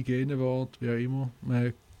 indigene Wort, wie auch immer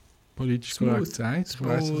man politisch Smooth. korrekt sagt. Ich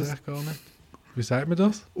weiß es echt gar nicht. Wie sagt man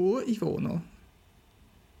das? Ureinwohner.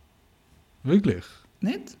 Wirklich?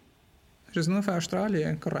 Nicht? Ist das nur für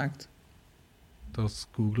Australien korrekt? Das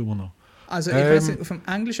googeln wir noch. Also ich weiß nicht, vom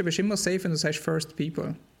Englischen bist du immer safe, wenn du sagst First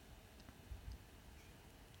People.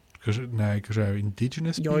 Nein, kannst du auch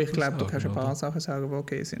Indigenous Ja, ich glaube, du sagen, kannst ein paar oder? Sachen sagen, die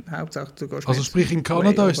okay sind. Hauptsache, du gehst Also nicht sprich, in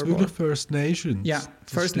Kanada way ist es overboard. wirklich First Nations. Ja, Das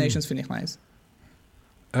First stimmt. Nations finde ich nice.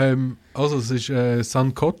 Also es ist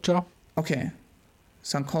Sankocha. Okay.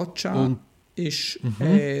 Sankocha Und ist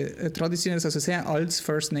traditionelles, also sehr altes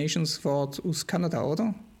First Nations Wort aus Kanada,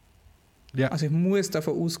 oder? ja, Also ich muss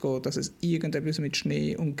davon ausgehen, dass es irgendetwas mit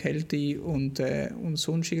Schnee und Kälte und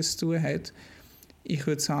Sonstiges zu tun hat. Ich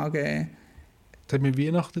würde sagen... das hat mit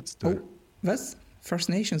Weihnachten zu tun. Oh, was? First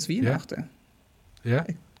Nations Weihnachten? Ja.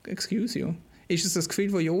 Excuse you. Ist es das Gefühl,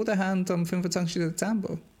 das Juden haben am 25.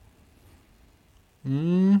 Dezember?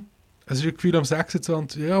 Es ist ein Gefühl am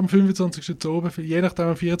 26. Ja, am 25. zu oben, je nachdem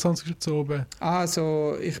am 24. zu oben.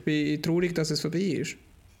 Also, ich bin traurig, dass es vorbei ist.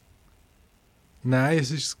 Nein,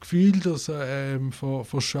 es ist das Gefühl, dass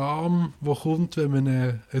von Scham, wo kommt, wenn man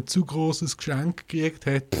ein zu grosses Geschenk gekriegt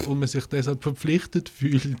hat und man sich deshalb verpflichtet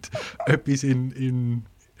fühlt, etwas im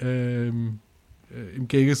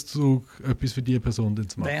Gegenzug etwas für die Person dann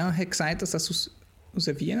zu machen. Wer hat gesagt, dass das aus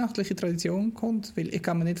einer weihnachtlichen Tradition kommt? Weil ich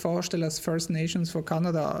kann mir nicht vorstellen, dass First Nations von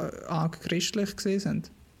Kanada arg christlich gewesen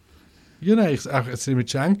sind. Ja, nein, es hat mit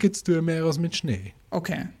Schenken zu tun, mehr als mit Schnee.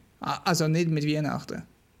 Okay. Also nicht mit Weihnachten.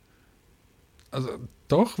 Also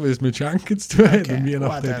doch, weil es mit Schenken zu tun hat. Okay, Und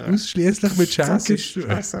Weihnachten hat whatever. ausschließlich mit Das Schenken ist zu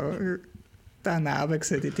tun. also daneben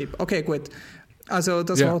gesehen, die Tipp. Okay, gut. Also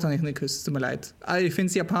das Ja. Wort habe ich nicht gewusst, tut mir leid. Also ich finde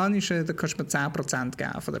das Japanische, da kannst du mir 10%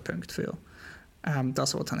 geben von den Punkten für.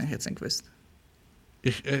 Das Wort habe ich jetzt nicht gewusst.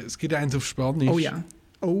 Es gibt eins auf Spanisch, Oh ja.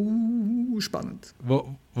 Oh, spannend.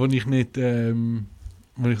 wo ich nicht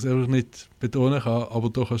wenn ich es einfach nicht betonen kann, aber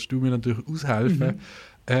da kannst du mir natürlich aushelfen.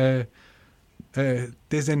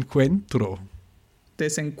 Desencuentro.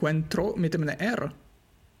 Desencuentro mit einem R.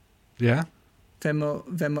 Ja. Wenn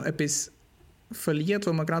man etwas verliert,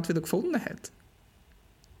 was man gerade wieder gefunden hat.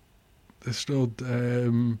 Es steht,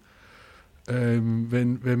 wenn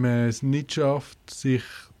man es nicht schafft, sich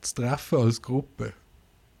zu treffen als Gruppe.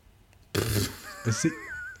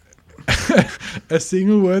 A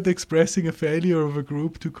single word expressing a failure of a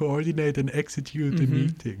group to coordinate and execute a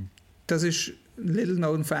meeting. Das ist ein little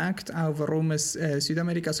known fact, auch warum es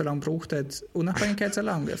Südamerika so lange gebraucht hat, Unabhängigkeit zu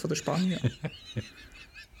erlangen von den Spaniern.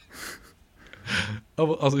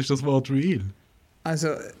 Aber also ist das Wort real?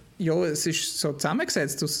 Also, ja, es ist so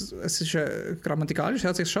zusammengesetzt. Es ist grammatikalisch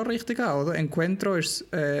hört sich schon richtig an, oder? Encuentro ist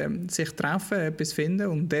sich treffen, etwas finden,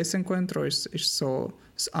 und Desencuentro ist so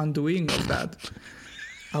das Undoing of that.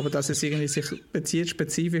 Aber dass es irgendwie sich bezieht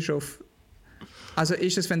spezifisch auf... Also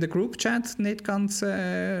ist es, wenn der Group Chat nicht ganz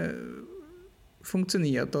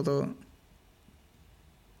funktioniert, oder?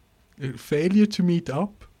 Failure to meet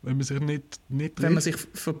up, wenn man sich nicht Wenn man sich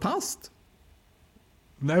verpasst?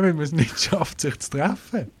 Nein, wenn man es nicht schafft, sich zu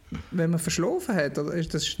treffen. Wenn man verschlafen hat, oder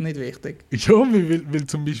ist das nicht wichtig? Ja, weil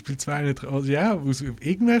zum Beispiel zwei nicht... Also ja, aus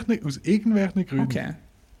irgendwelchen Gründen. Okay.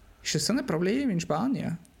 Ist das so ein Problem in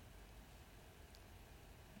Spanien?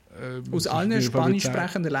 Aus allen spanisch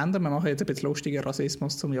sprechenden Ländern, wir machen jetzt ein bisschen lustigen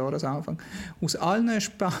Rassismus zum Jahresanfang, aus allen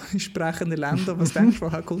spanisch sprechenden Ländern, was denkst du,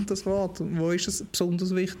 woher kommt das Wort? Und wo ist es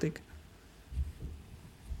besonders wichtig?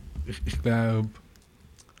 Ich glaube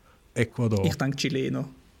Ecuador. Ich denke Chileno.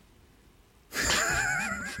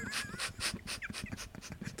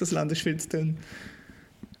 Das Land ist viel zu dünn.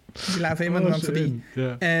 Die laufen immer noch vorbei.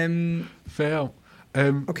 Ja. Fair.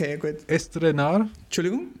 Okay, gut. Estrenar.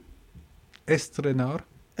 Entschuldigung? Estrenar.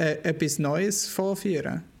 Etwas Neues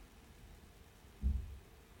vorführen.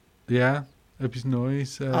 Ja, etwas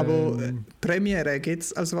Neues. Aber Premiere gibt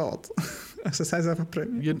es als Wort. Also das heisst einfach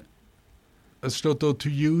Premiere. Ja, es steht da, to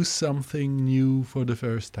use something new for the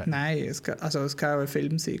first time. Nein, es kann auch ein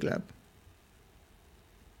Film sein, glaube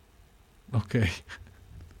ich. Okay.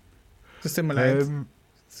 Das tut mir leid.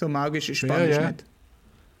 So magisch ist Spanisch nicht.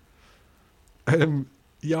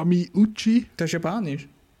 Yami Uchi. Das ist Japanisch.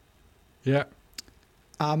 Ja.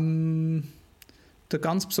 Der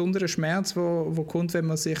ganz besondere Schmerz, wo kommt, wenn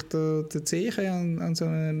man sich den Zehen an so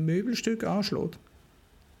einem Möbelstück anschlägt.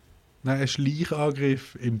 Nein, ein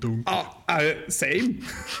Schleichangriff im Dunkeln. Same.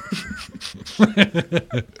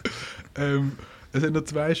 Es sind noch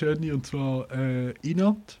zwei schöne, und zwar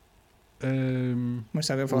Inat. Muss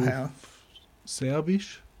sagen vorher.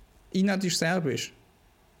 Serbisch. Inat ist Serbisch.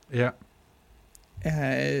 Ja.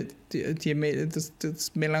 Das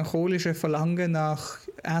melancholische Verlangen nach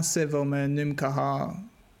Essen, das man nicht mehr haben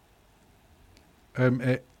kann.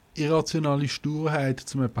 Eine irrationale Sturheit,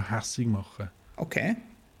 um jemanden hässig zu machen. Okay.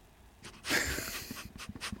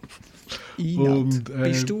 Inat.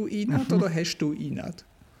 Bist du Inat oder hast du Inat?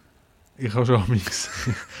 Ich habe schon nichts.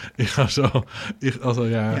 Ich bin,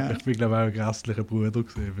 glaube ich, auch ein grässlicher Bruder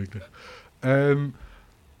gewesen, wirklich.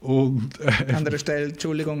 Und, an der Stelle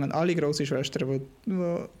Entschuldigung an alle grossen Schwestern,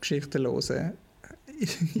 die Geschichten hören.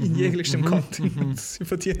 In jeglichstem Kontinent. Sie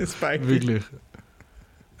verdienen es beide. Wirklich.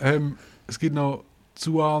 Es gibt noch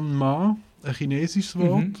Zuan Ma, ein chinesisches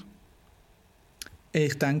Wort.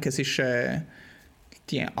 Ich denke, es ist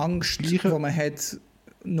die Angst, die man hat,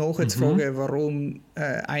 nachzufragen, warum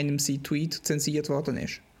einem sein Tweet zensiert worden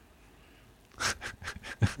ist.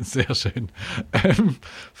 Sehr schön.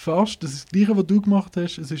 Fast, das ist das Gleiche, was du gemacht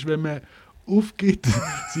hast. Es ist, wenn man aufgibt,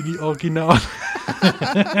 seine Original...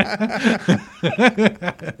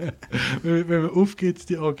 wenn man aufgibt,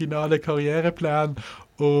 die originalen Karrierepläne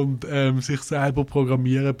und sich selber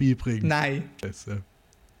Programmieren beibringt. Nein.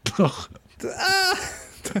 Doch.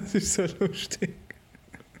 Das ist so lustig.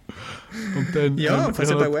 Und dann, ja, was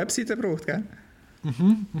man bei Webseiten braucht, gell?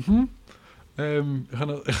 Ich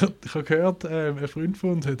habe gehört, ein Freund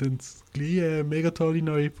von uns hat uns gleich eine mega tolle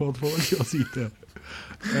neue Portfolio-Seite.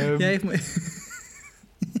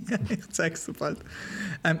 Ich zeige es dir bald.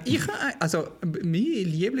 Mein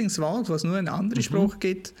Lieblingswort, was nur einen anderen Spruch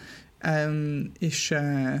gibt, ist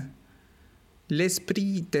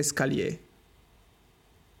l'esprit d'escalier.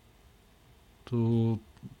 Der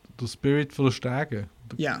Spirit von der Stege.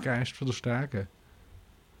 Der Geist von der Stege.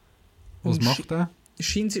 Was macht der?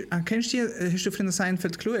 Kennst du die? Hast du von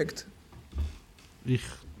Seinfeld geschaut?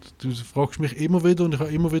 Du fragst mich immer wieder, und ich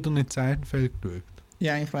habe immer wieder nicht Seinfeld geschaut.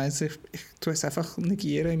 Ja, ich weiss, ich tue es einfach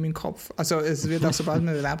negieren in meinem Kopf. Also es wird auch, sobald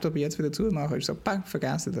man den Laptop jetzt wieder zumachen, ist so,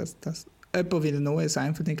 vergessen das. jemand wieder Neues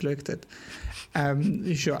einfach nicht geschaut hat.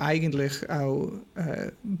 Ist ja eigentlich auch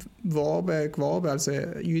geworben als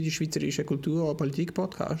ein jüdisch-schweizerischer Kultur- und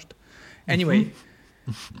Politik-Podcast. Anyway,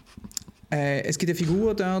 es gibt eine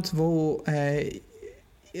Figur dort, die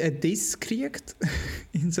einen Diss kriegt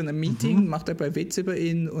in so einem Meeting, macht jemand einen Witz über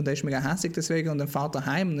ihn und er ist mega hässlich deswegen und dann fährt er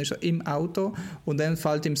heim und ist er im Auto und dann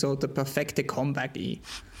fällt ihm so der perfekte Comeback ein.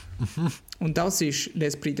 Und das ist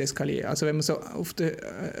l'esprit d'escalier. Also wenn man so auf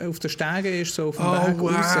der Stege ist, so auf dem Weg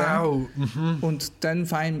raus und dann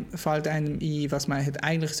fällt einem ein, was man hätte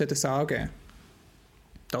eigentlich sagen sollte.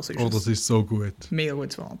 Das ist das ist so gut. Mega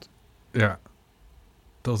gutes Wort. Ja,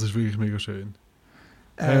 das ist wirklich mega schön.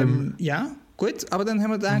 Ja, gut, aber dann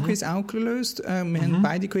haben wir den Quiz auch gelöst. Wir haben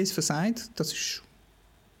beide Quiz versagt. Das ist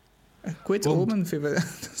ein gutes Omen für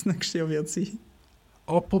das nächste Jahr wird sein.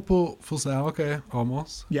 Apropos Versagen,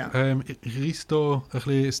 Amos. Ja. Ich reiss da ein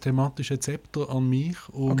bisschen das thematische Zepter an mich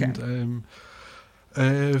und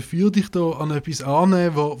führe dich da an etwas an,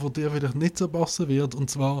 wo dir vielleicht nicht so passen wird. Und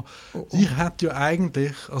zwar, ich hätte ja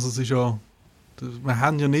eigentlich, also es ist ja, wir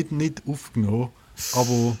haben ja nicht aufgenommen,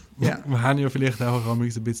 aber wir haben ja vielleicht auch ein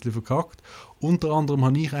bisschen verkackt. Unter anderem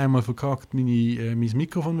habe ich einmal verkackt, mein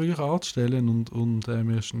Mikrofon wirklich anzustellen und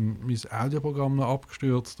mir ist mein Audioprogramm noch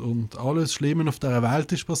abgestürzt und alles Schlimme auf dieser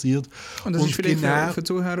Welt ist passiert. Und das ist vielleicht für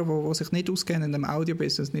Zuhörer, die sich nicht auskennen im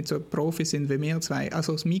Audio-Business, nicht so Profis sind wie wir zwei.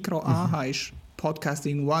 Also das Mikro an ist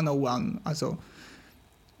Podcasting 101. Also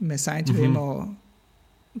man sagt ja immer,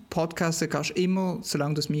 Podcasten kannst du immer,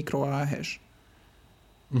 solange du das Mikro an hast.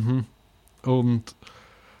 Und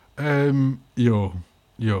ja.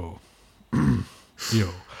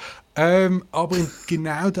 Aber in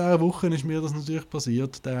genau dieser Woche ist mir das natürlich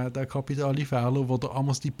passiert, der kapitale Fehler, wo der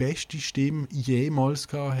Amos die beste Stimme jemals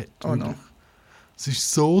hatte. Oh no. Es war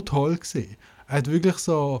so toll gewesen. Er hat wirklich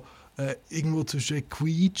so irgendwo zwischen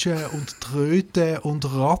Quietschen und Tröten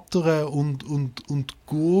und Rattern und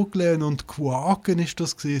Gurgeln und Quaken ist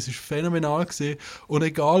das gewesen. Es war phänomenal gewesen. Und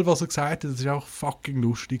egal, was er gesagt hat, es war auch fucking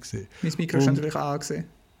lustig gewesen. Mein Mikro ist natürlich angesehen.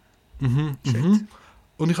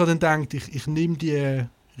 Und ich habe dann gedacht, ich nehme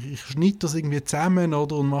ich schneide das irgendwie zusammen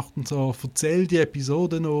oder, und mache dann so, erzähle die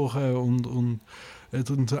Episode noch und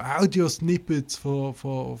so Audio-Snippets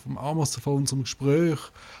vom Amos, von unserem Gespräch.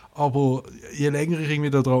 Aber je länger ich irgendwie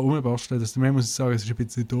da dran rumbastle, desto mehr muss ich sagen, es ist ein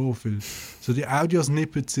bisschen doof. Weil so die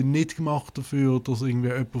Audio-Snippets sind nicht gemacht dafür, dass irgendwie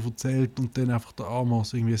jemand erzählt und dann einfach der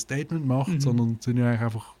Amos irgendwie ein Statement macht, sondern sind ja eigentlich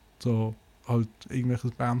einfach so halt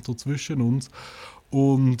irgendwelches Banter zwischen uns.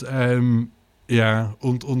 Und ja,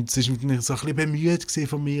 und es war so ein bisschen bemüht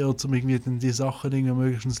von mir, um irgendwie dann die Sachen irgendwie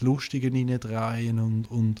möglichst Lustige reinzudrehen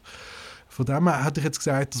und von dem her hätte ich jetzt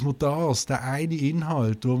gesagt, dass wir der eine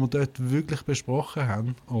Inhalt, den wir dort wirklich besprochen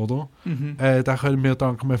haben, oder? Den können wir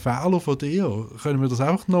dank einem Fehler von dir, können wir das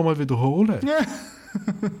einfach nochmal wiederholen.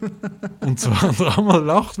 Und zwar, der Amos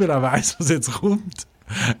lacht, weil er weiss, was jetzt kommt.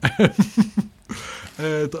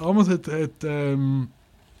 Der Amos hat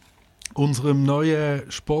unserem neuen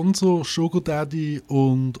Sponsor Sugar Daddy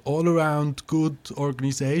und All-Around Good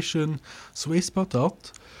Organization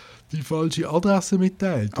Swisspatat die falsche Adresse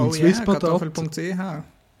mitteilt. Oh ja, kartoffel.ch.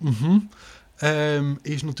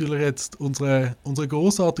 Ist natürlich jetzt unser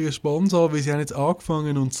grossartiger Sponsor, weil sie haben jetzt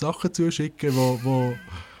angefangen, uns Sachen zu schicken, wo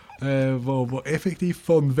effektiv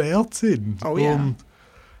von Wert sind. Oh ja. Und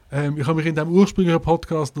ich habe mich in dem ursprünglichen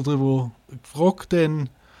Podcast darüber gefragt, und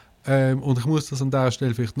ich muss das an dieser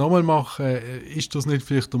Stelle vielleicht nochmal machen, ist das nicht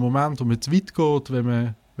vielleicht der Moment, wo man zu weit geht,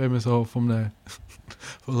 wenn man so von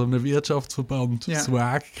so einem Wirtschaftsverband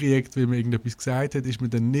Swag kriegt, wie man irgendetwas gesagt hat, ist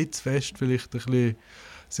man dann nicht zu fest vielleicht ein bisschen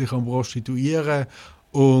sich am Prostituieren.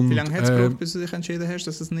 Und, wie lange hat es gebraucht, bis du dich entschieden hast,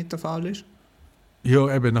 dass das nicht der Fall ist?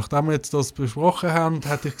 Ja, eben, nachdem wir jetzt das besprochen haben,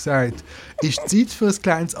 hätte ich gesagt, ist Zeit für ein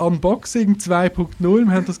kleines Unboxing 2.0. Wir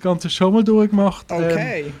haben das Ganze schon mal durchgemacht.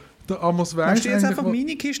 Okay. Der Amos weiss machst du jetzt einfach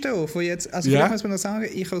meine Kiste auf? Jetzt, also vielleicht muss man noch sagen,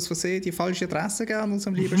 ich habe aus Versehen die falsche Adresse gegeben an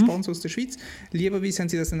unserem lieben Sponsor aus der Schweiz. Lieberweise haben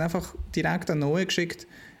sie das dann einfach direkt an Noe geschickt.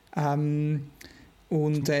 Und du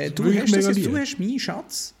hast meinen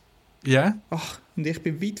Schatz. Ja. Ach, und ich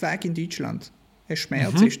bin weit weg in Deutschland. Ein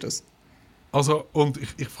Schmerz ist das. Also, und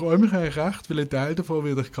ich freue mich eigentlich recht, weil ein Teil davon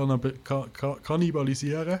werde ich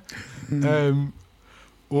kannibalisieren. Ich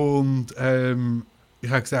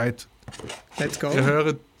habe gesagt, let's go.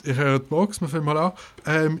 Ich höre die Box, wir fangen mal an.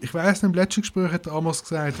 Ich weiss, im letzten Gespräch hat Amos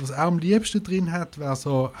gesagt, was er am liebsten drin hat, wäre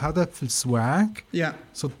so Herdäpfel-Swag. Ja.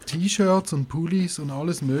 So T-Shirts und Pullis und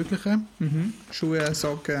alles Mögliche. Schuhe,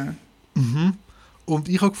 Socken. Und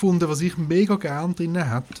ich habe gefunden, was ich mega gerne drin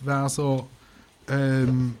hätte, wäre so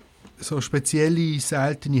spezielle,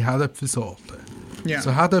 seltene Herdäpfelsorten. Ja.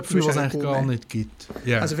 So Herdöpfel, Du bist was es ein eigentlich Gourmet. gar nicht gibt.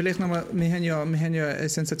 Ja. Also vielleicht nochmal, wir haben ja eine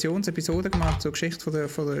Sensationsepisode gemacht zur Geschichte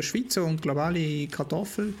von der Schweiz und globale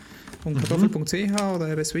Kartoffel und kartoffel.ch oder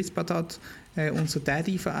eben Swisspatat, unser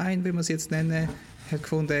Daddy-Verein, wie wir es jetzt nennen, hat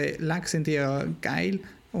gefunden, Leck sind ja geil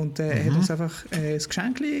und hat uns einfach ein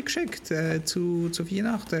Geschenk geschickt zu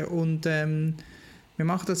Weihnachten und wir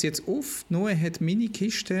machen das jetzt oft. Noah hat meine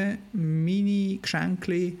Kiste, meine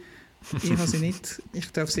Geschenke. Ich habe sie nicht.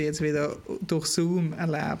 Ich darf sie jetzt wieder durch Zoom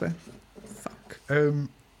erleben. Fuck.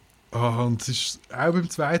 Und es ist auch beim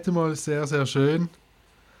zweiten Mal sehr, sehr schön.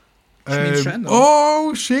 Schön, oder?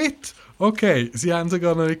 Oh, shit! Okay, sie haben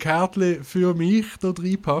sogar noch ein Kärtchen für mich da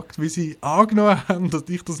reingepackt, wie sie angenommen haben, dass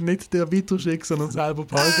ich das nicht der weiterschicke, sondern selber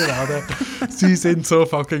behalten werde. Sie sind so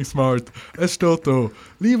fucking smart. Es steht da,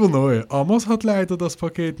 lieber Noe, Amos hat leider das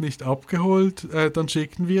Paket nicht abgeholt, dann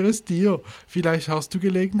schicken wir es dir. Vielleicht hast du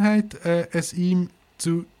Gelegenheit, es ihm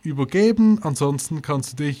zu übergeben, ansonsten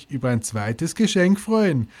kannst du dich über ein zweites Geschenk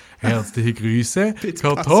freuen. Herzliche Grüße,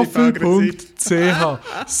 kartoffel.ch.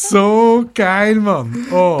 So geil, Mann.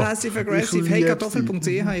 Oh, Passive-aggressive, hey, kartoffel.ch,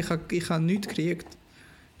 ich habe nichts gekriegt.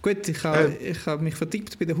 Gut, ich habe mich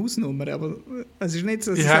vertippt bei der Hausnummer, aber es ist nicht so,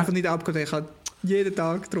 dass ich einfach nicht abgeholt habe. Ich habe jeden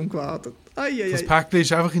Tag darum gewartet. Das Päckchen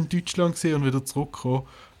ist einfach in Deutschland gesehen und wieder zurückgekommen.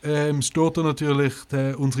 Steht da natürlich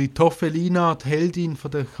unsere Toffelina, die Heldin von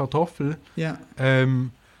der Kartoffel. Ja.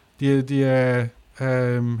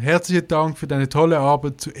 Herzlichen Dank für deine tolle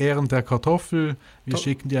Arbeit zu Ehren der Kartoffel. Wir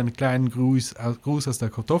schicken dir einen kleinen Gruß aus der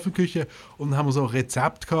Kartoffelküche und dann haben wir so eine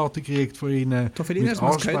Rezeptkarte gekriegt von ihnen. Toffelina ist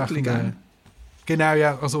das Köttli, gell? Genau,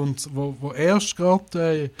 ja. Also, und wo erst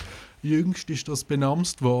gerade jüngst ist das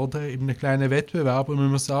benamst worden in einem kleinen Wettbewerb und man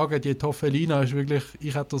muss sagen, die Toffelina ist wirklich,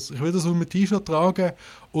 ich will das um ein T-Shirt tragen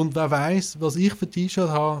und wer weiß, was ich für ein T-Shirt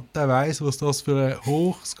habe, der weiß, was das für ein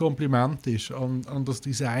hohes Kompliment ist an das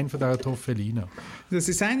Design von dieser Toffelina. Das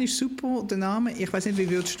Design ist super, der Name, ich weiß nicht, wie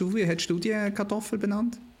hättest du die Kartoffel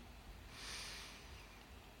benannt?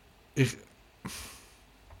 Ich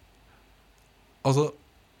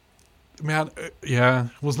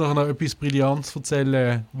muss nachher noch etwas Brillantes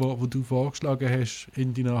erzählen, wo du vorgeschlagen hast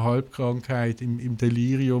in deiner Halbkrankheit, im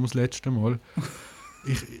Delirium das letzte Mal.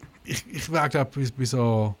 Ich wäre, glaube ich, bei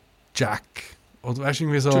so Jack. Oder weißt du,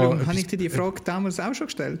 irgendwie so. Entschuldigung, habe ich dir die Frage damals auch schon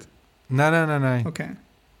gestellt? Nein. Okay.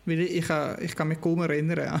 Weil ich kann mich kaum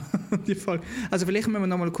erinnern an die Frage. Also vielleicht müssen wir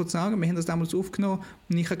noch mal kurz sagen, wir haben das damals aufgenommen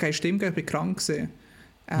und ich habe keine Stimme, ich bin krank gewesen.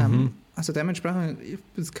 Also dementsprechend,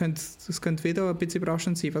 das könnte wieder ein bisschen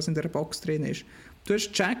überraschend sein, was in der Box drin ist. Du hast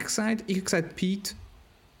Jack gesagt, ich habe gesagt Pete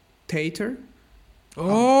Tater.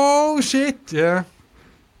 Oh, shit, ja. Yeah.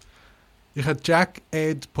 Ich habe Jack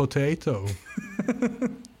Ed Potato.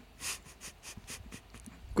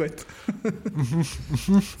 Gut.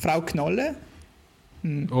 Frau Knolle?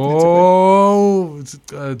 Also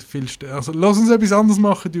lass uns etwas anderes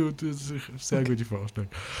machen, das ist eine sehr gute Vorstellung.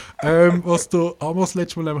 Was der Amos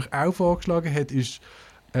letztes Mal nämlich auch vorgeschlagen hat, ist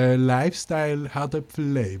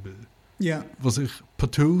Lifestyle-Herdöpfel-Label. Ja. Was sich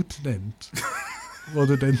Patoot nennt. Wo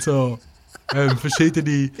du dann so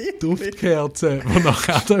verschiedene Duftkerzen, die nach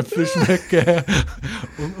Herdöpfel schmecken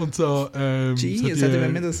und so. Genius, so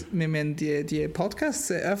wir müssen die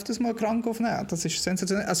Podcasts öfters mal krank aufnehmen. Das ist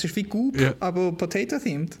sensationell. Also es ist wie Goop, aber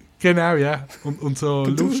Potato-themed. Genau, ja. Und so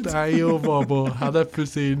Lufteier, die aber Herdöpfel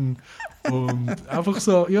sind. Und einfach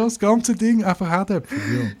so, ja, das ganze Ding einfach Herdöpfel.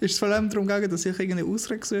 Ja. Ist es vor allem darum gegangen, dass ich irgendeine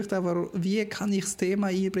Ausrede gesucht habe, aber wie kann ich das Thema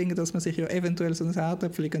einbringen, dass man sich ja eventuell so ein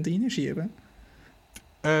Herdöpfel reinschieben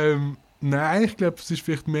kann? Nein, ich glaube, es ist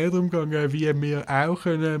vielleicht mehr darum gegangen, wie wir auch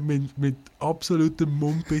können mit absolutem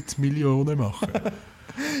Mumpitz Millionen machen.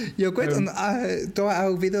 Ja gut, und da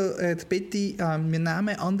auch wieder die Bitte, wir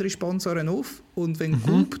nehmen andere Sponsoren auf und wenn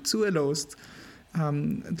Goop zulässt,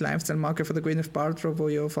 die Lifestyle-Marke von der Gwyneth Paltrow, wo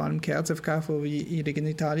ja vor allem Kerzen verkaufen, die in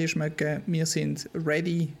Italien schmecken, wir sind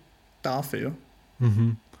ready dafür.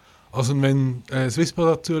 Mhm. Also wenn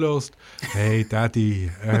Swisspatat zulässt, hey Daddy,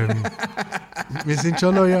 wir sind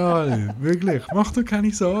schon loyal, wirklich, mach dir keine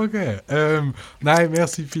Sorgen. Nein,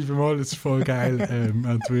 merci vielmals, das ist voll geil.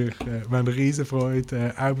 Wir haben eine riesen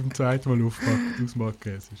Freude, auch beim zweiten Mal auspacken.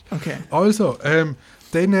 Okay. Also,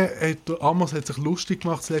 dann der Amos hat sich lustig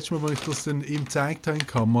gemacht, das letzte Mal, als ich das dann ihm gezeigt habe in der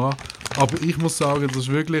Kamera. Aber ich muss sagen, das ist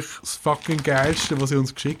wirklich das fucking Geilste, was sie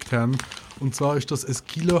uns geschickt haben. Und zwar ist das 1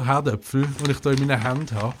 Kilo Herdöpfel, das ich hier in meiner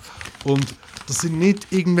Hand habe. Und das sind nicht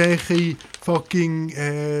irgendwelche fucking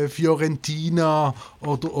Fiorentina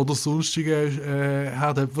oder sonstige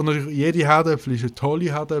Herdöpfel. Natürlich, jede Herdöpfel ist eine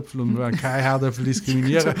tolle Herdöpfel und wir werden keine Herdöpfel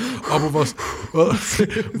diskriminieren. Aber was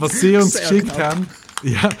sie uns geschickt haben,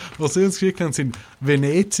 Ja, was sie uns geschickt haben, sind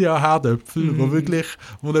Venezia-Herdöpfel,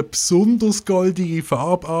 wo eine besonders goldige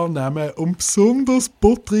Farbe annehmen und besonders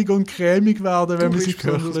butterig und cremig werden, wenn man sie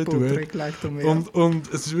köcheln tut.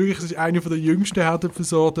 Und es ist eine der jüngsten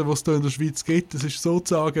Herdöpfelsorten, die es hier in der Schweiz gibt. Es ist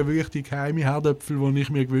sozusagen wirklich die geheime Herdöpfel, die ich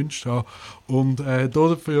mir gewünscht habe. Und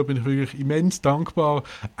dafür bin ich wirklich immens dankbar.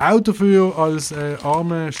 Auch dafür als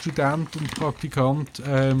armer Student und Praktikant,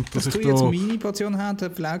 dass du jetzt meine Portion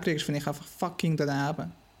Herdöpfel auch kriegst, finde ich einfach fucking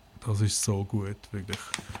daneben. Das ist so gut, wirklich.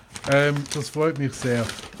 Das freut mich sehr.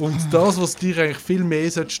 Und das, was dich eigentlich viel mehr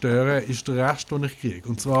stören sollte, ist der Rest, den ich kriege.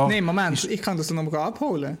 Und zwar Nein, Moment, ich kann das dann nochmal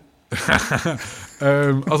abholen.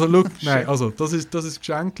 Also, look, nein, also, das ist das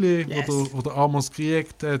Geschenkli, yes, wo der Amos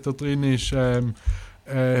kriegt. Da drin ist ein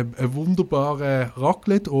wunderbarer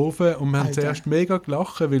Raclette-Ofen. Und wir haben zuerst mega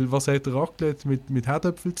gelacht, weil was hat Raclette mit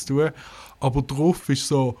Herdöpfel zu tun? Aber drauf ist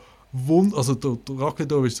so... Also der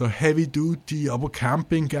Raclette ist so Heavy Duty, aber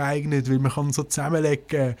Camping geeignet, weil man kann so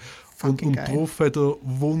zusammenlegen. Und drauf hat er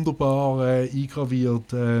wunderbar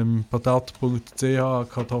eingraviert patat.ch,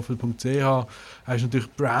 kartoffel.ch. Er ist natürlich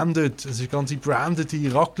branded, es ist eine ganze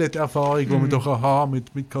brandete Raclette-Erfahrung, die man doch haben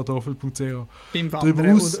mit kartoffel.ch. Beim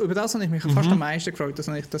Wandern. Und über das habe ich mich fast am meisten gefreut. Das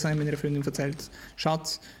habe ich meiner Freundin erzählt.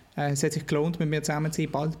 Schatz, es hat sich gelohnt, mit mir zusammen zu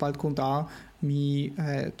sein. Bald kommt an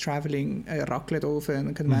mein Traveling Raclette-Ofen und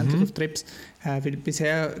dann können wir endlich auf Trips. Weil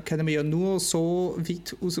bisher können wir ja nur so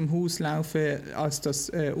weit aus dem Haus laufen, als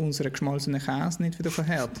dass unser geschmolzener Käse nicht wieder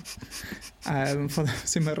verhält. Von daher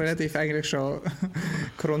sind wir relativ eigentlich schon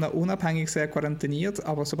Corona-unabhängig sehr quarantiniert,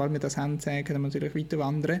 aber sobald wir das haben, können wir natürlich weiter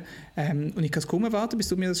wandern. Und ich kann es kaum erwarten, bis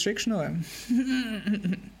du mir das schickst noch.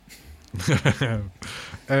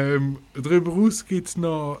 Darüber hinaus gibt es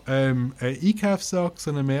noch einen Einkaufssack,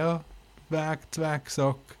 so einen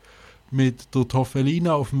Mehrweg-Zwecksack mit der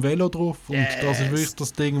Toffelina auf dem Velo drauf. Und das ist wirklich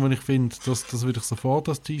das Ding, wo ich finde, das würde ich sofort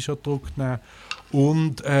das T-Shirt druck nehmen.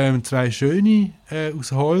 Und 2 schöne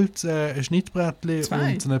aus Holz, ein Schnittbrettchen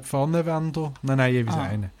und einen Pfannenwender. Nein, jeweils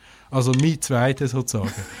eine. Also mein zweiter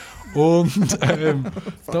sozusagen. Und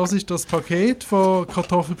das ist das Paket von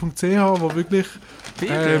kartoffel.ch, wo wirklich...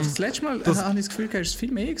 das letzte Mal habe ich das Gefühl, du hast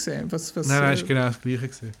viel mehr gesehen. Nein, es war genau das Gleiche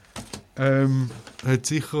gesehen. Hat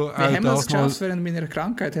sicher auch haben das geschafft, während meiner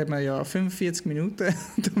Krankheit hat man ja 45 Minuten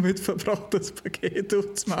damit verbracht, das Paket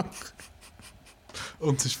aufzumachen.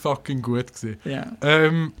 Und es war fucking gut gewesen. Ja.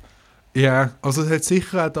 Ja, also es hat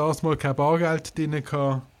sicher auch das Mal kein Bargeld drin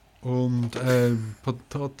gehabt. Und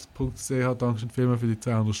patat.ch, danke vielmals für die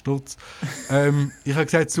 200 Stutz. Ich habe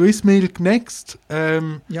gesagt, Swiss Milk next. Ja,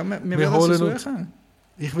 wir werden das versuchen.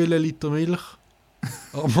 Ich will 1 Liter Milch.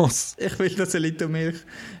 Amos. Ich will, dass 1 Liter Milch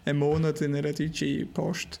einen Monat in einer deutschen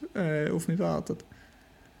Post auf mich wartet.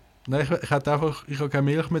 Nein, ich habe keine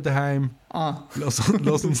Milch mehr daheim. Lass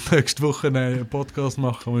uns nächste Woche einen Podcast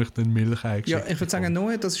machen, wo ich dann Milch eingeschickt habe. Ja, ich würde sagen,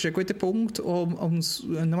 Noah, das ist ein guter Punkt, um uns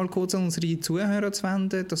nochmal kurz an unsere Zuhörer zu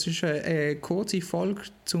wenden. Das ist eine kurze Folge,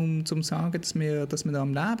 um zu sagen, dass wir da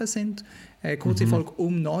am Leben sind. Eine kurze Folge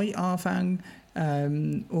um Neuanfänge.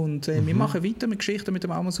 Wir machen weiter mit Geschichten mit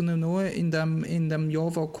dem Amos und dem Noah in dem Jahr,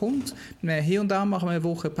 das kommt. Hier und da machen wir eine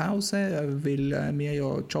Woche Pause, weil wir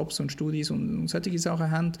ja Jobs und Studis und solche Sachen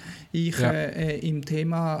haben. Ich im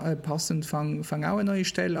Thema passend fange auch eine neue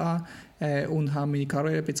Stelle an und habe meine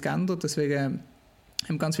Karriere ein bisschen geändert. Deswegen haben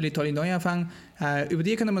wir ganz viele tolle Neuanfänge. Über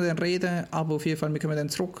die können wir dann reden, aber auf jeden Fall, wir kommen dann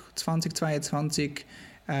zurück 2022.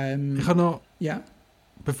 Ich habe noch,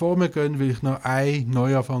 bevor wir gehen, will ich noch einen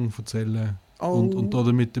Neuanfang erzählen. Und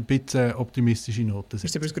damit ein bisschen optimistische Noten sind.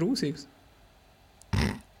 Ist das etwas Grusiges?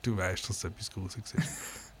 Du weißt, dass es etwas Grusiges ist.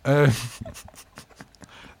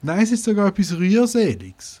 Nein, es ist sogar etwas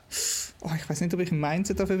Rührseliges. Ich weiß nicht, ob ich ein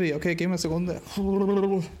Mindset dafür bin. Okay, gehen wir eine Sekunde.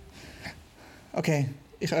 Okay,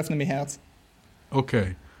 ich öffne mein Herz.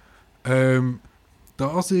 Okay.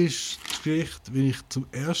 Das ist die Geschichte, wie ich zum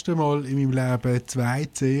ersten Mal in meinem Leben 2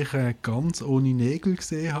 Zehen ganz ohne Nägel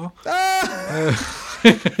gesehen habe.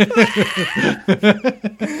 Nein,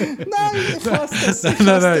 ich hasse das.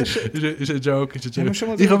 Nein, ist ein Joke. Ich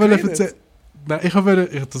wollte erzählen,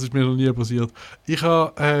 das ist mir noch nie passiert. Ich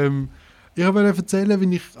wollte erzählen,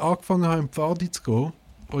 wie ich angefangen habe, in die Pfade zu gehen,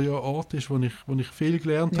 wo ja ein Ort ist, wo ich viel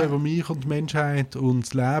gelernt habe, wo mich und die Menschheit und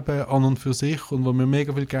das Leben an und für sich und wo mir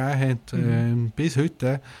mega viel gegeben hat, bis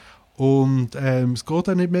heute. Und es geht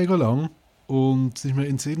auch nicht mega lang. Und es ist mir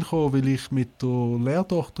in den Sinn gekommen, weil ich mit der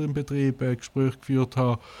Lehrtochter im Betrieb ein Gespräch geführt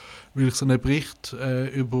habe, weil ich so einen Bericht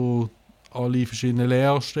über alle verschiedenen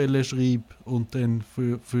Lehrstellen schreibe und dann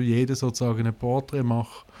für jeden sozusagen ein Porträt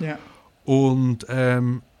mache. Ja. Und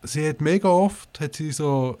sie hat mega oft,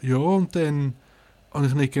 und dann habe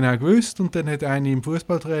ich nicht genau gewusst. Und dann hat eine im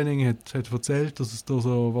Fußballtraining hat erzählt, dass es da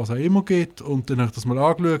so was auch immer gibt. Und dann habe ich das mal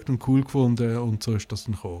angeschaut und cool gefunden und so ist das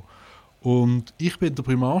dann gekommen. Und ich bin in der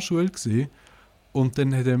Primarschule gewesen, und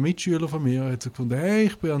dann hat ein Mitschüler von mir hat so gefunden, hey,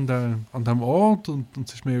 ich bin an dem Ort und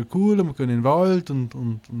es ist mega cool und wir gehen in den Wald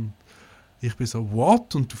und ich bin so,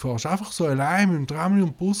 what? Und du fährst einfach so allein mit dem Tram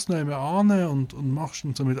und Bus nebenan und machst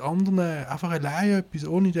dann so mit anderen einfach allein etwas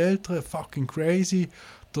ohne die Eltern, fucking crazy.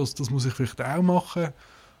 Das muss ich vielleicht auch machen.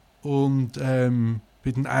 Und bin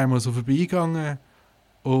dann einmal so vorbeigegangen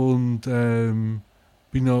und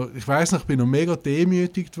bin noch mega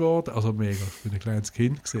demütigt worden. Also mega, ich bin ein kleines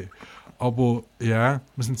Kind gewesen. Aber ja,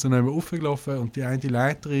 wir sind so neben aufgelaufen und die eine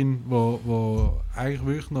Leiterin, die eigentlich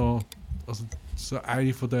wirklich noch, also so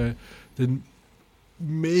eine von den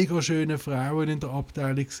mega schönen Frauen in der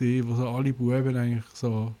Abteilung gesehen, die so alle Buben eigentlich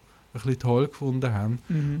so ein bisschen toll gefunden haben.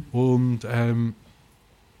 Mhm. Und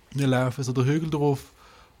wir laufen so den Hügel drauf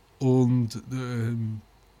und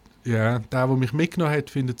der mich mitgenommen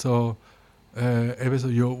hat, findet so eben so,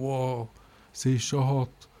 ja, wow, sie ist schon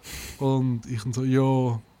hot. Und ich so,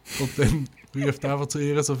 ja. Und dann ruft einfach zu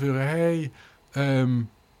ihr so für, hey, er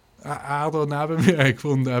da neben mir hat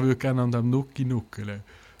gefunden, er würde gerne an dem Nucki nuckeln,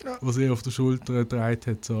 was sie auf der Schulter gedreht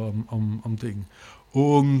hat, so am Ding.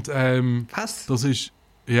 Und was? Das ist,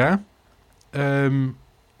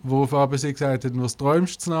 wo Fabi sie gesagt hat, was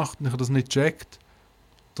träumst du Nacht? Und ich habe das nicht gecheckt,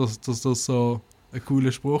 dass das so ein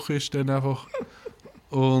cooler Spruch ist dann einfach.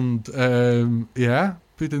 Und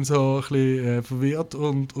bin dann so ein bisschen verwirrt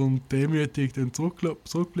und demütig dann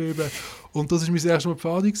zurückgeblieben. Und das war mein erstes Mal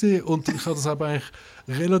Pfadi gewesen. Und ich habe das aber eigentlich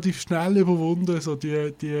relativ schnell überwunden, so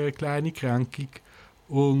die kleine Kränkung.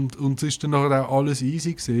 Und es ist dann nachher auch alles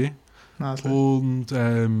easy gewesen. Also. Und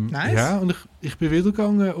nice. Ja, und ich bin wieder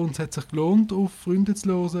gegangen und es hat sich gelohnt, auf Freunde zu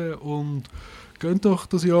hören. Und geht doch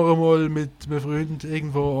das Jahr einmal mit einem Freund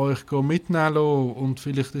irgendwo euch mitnehmen lassen. Und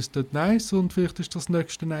vielleicht ist das nice und vielleicht ist das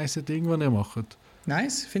nächste nice Ding, was ihr macht.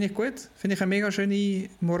 Nice, finde ich gut. Finde ich eine mega schöne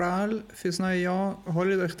Moral fürs neue Jahr.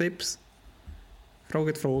 Holt euch Tipps,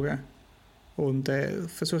 fragt Fragen und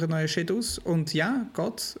versucht neue Shit aus. Und ja,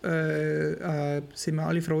 Gott, sind wir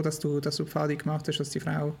alle froh, dass du Pfadi gemacht hast,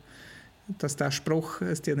 dass der Spruch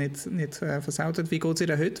es dir nicht versaut hat. Wie geht es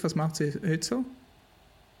ihr heute? Was macht sie heute so?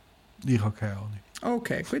 Ich habe keine Ahnung.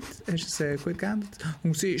 Okay, gut. Hast du es gut geändert?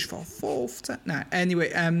 Und sie ist von 15. Nein,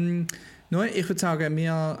 anyway, ich würde sagen,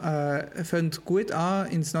 wir fangen gut an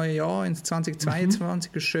ins neue Jahr, ins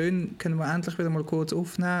 2022. Ist schön, können wir endlich wieder mal kurz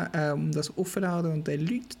aufnehmen, um das aufzuladen und den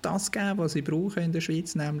Leuten das geben, was sie brauchen in der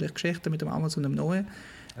Schweiz, nämlich Geschichten mit dem Amazon und dem Neuen.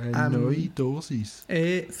 Eine neue Dosis.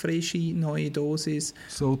 Eine frische, neue Dosis.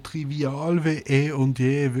 So trivial wie und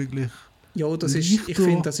je, wirklich. Ja, ich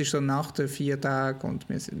finde, das ist so nach den 4 Tagen und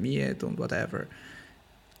wir sind müde und whatever.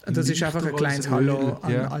 Und das ist einfach ein kleines Hallo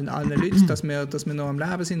an allen Leuten, dass wir noch am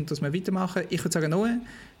Leben sind und dass wir weitermachen. Ich würde sagen, dann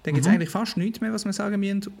gibt es eigentlich fast nichts mehr, was wir sagen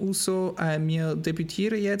müssen, außer wir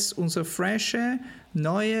debütieren jetzt unser frische,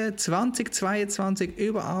 neue 2022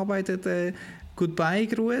 überarbeitete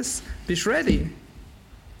Goodbye-Gruß. Bist du ready?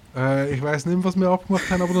 Ich weiss nicht mehr, was wir abgemacht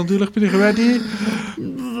haben, aber natürlich bin ich ready.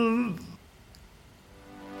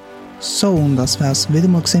 So, und das wär's wieder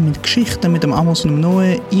mal gesehen mit Geschichten mit dem Amazon und dem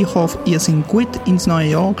Neuen. Ich hoffe, ihr seid gut ins neue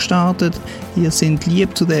Jahr gestartet. Ihr seid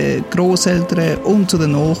lieb zu den Grosseltern und zu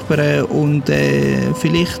den Nachbarn und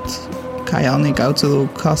vielleicht, keine Ahnung, auch zu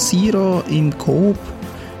den Kassierer im Coop.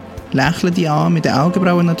 Lächelt die an, mit den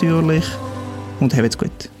Augenbrauen natürlich. Und habt's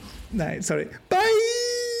gut. Nein, sorry. Bye!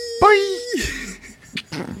 Bye!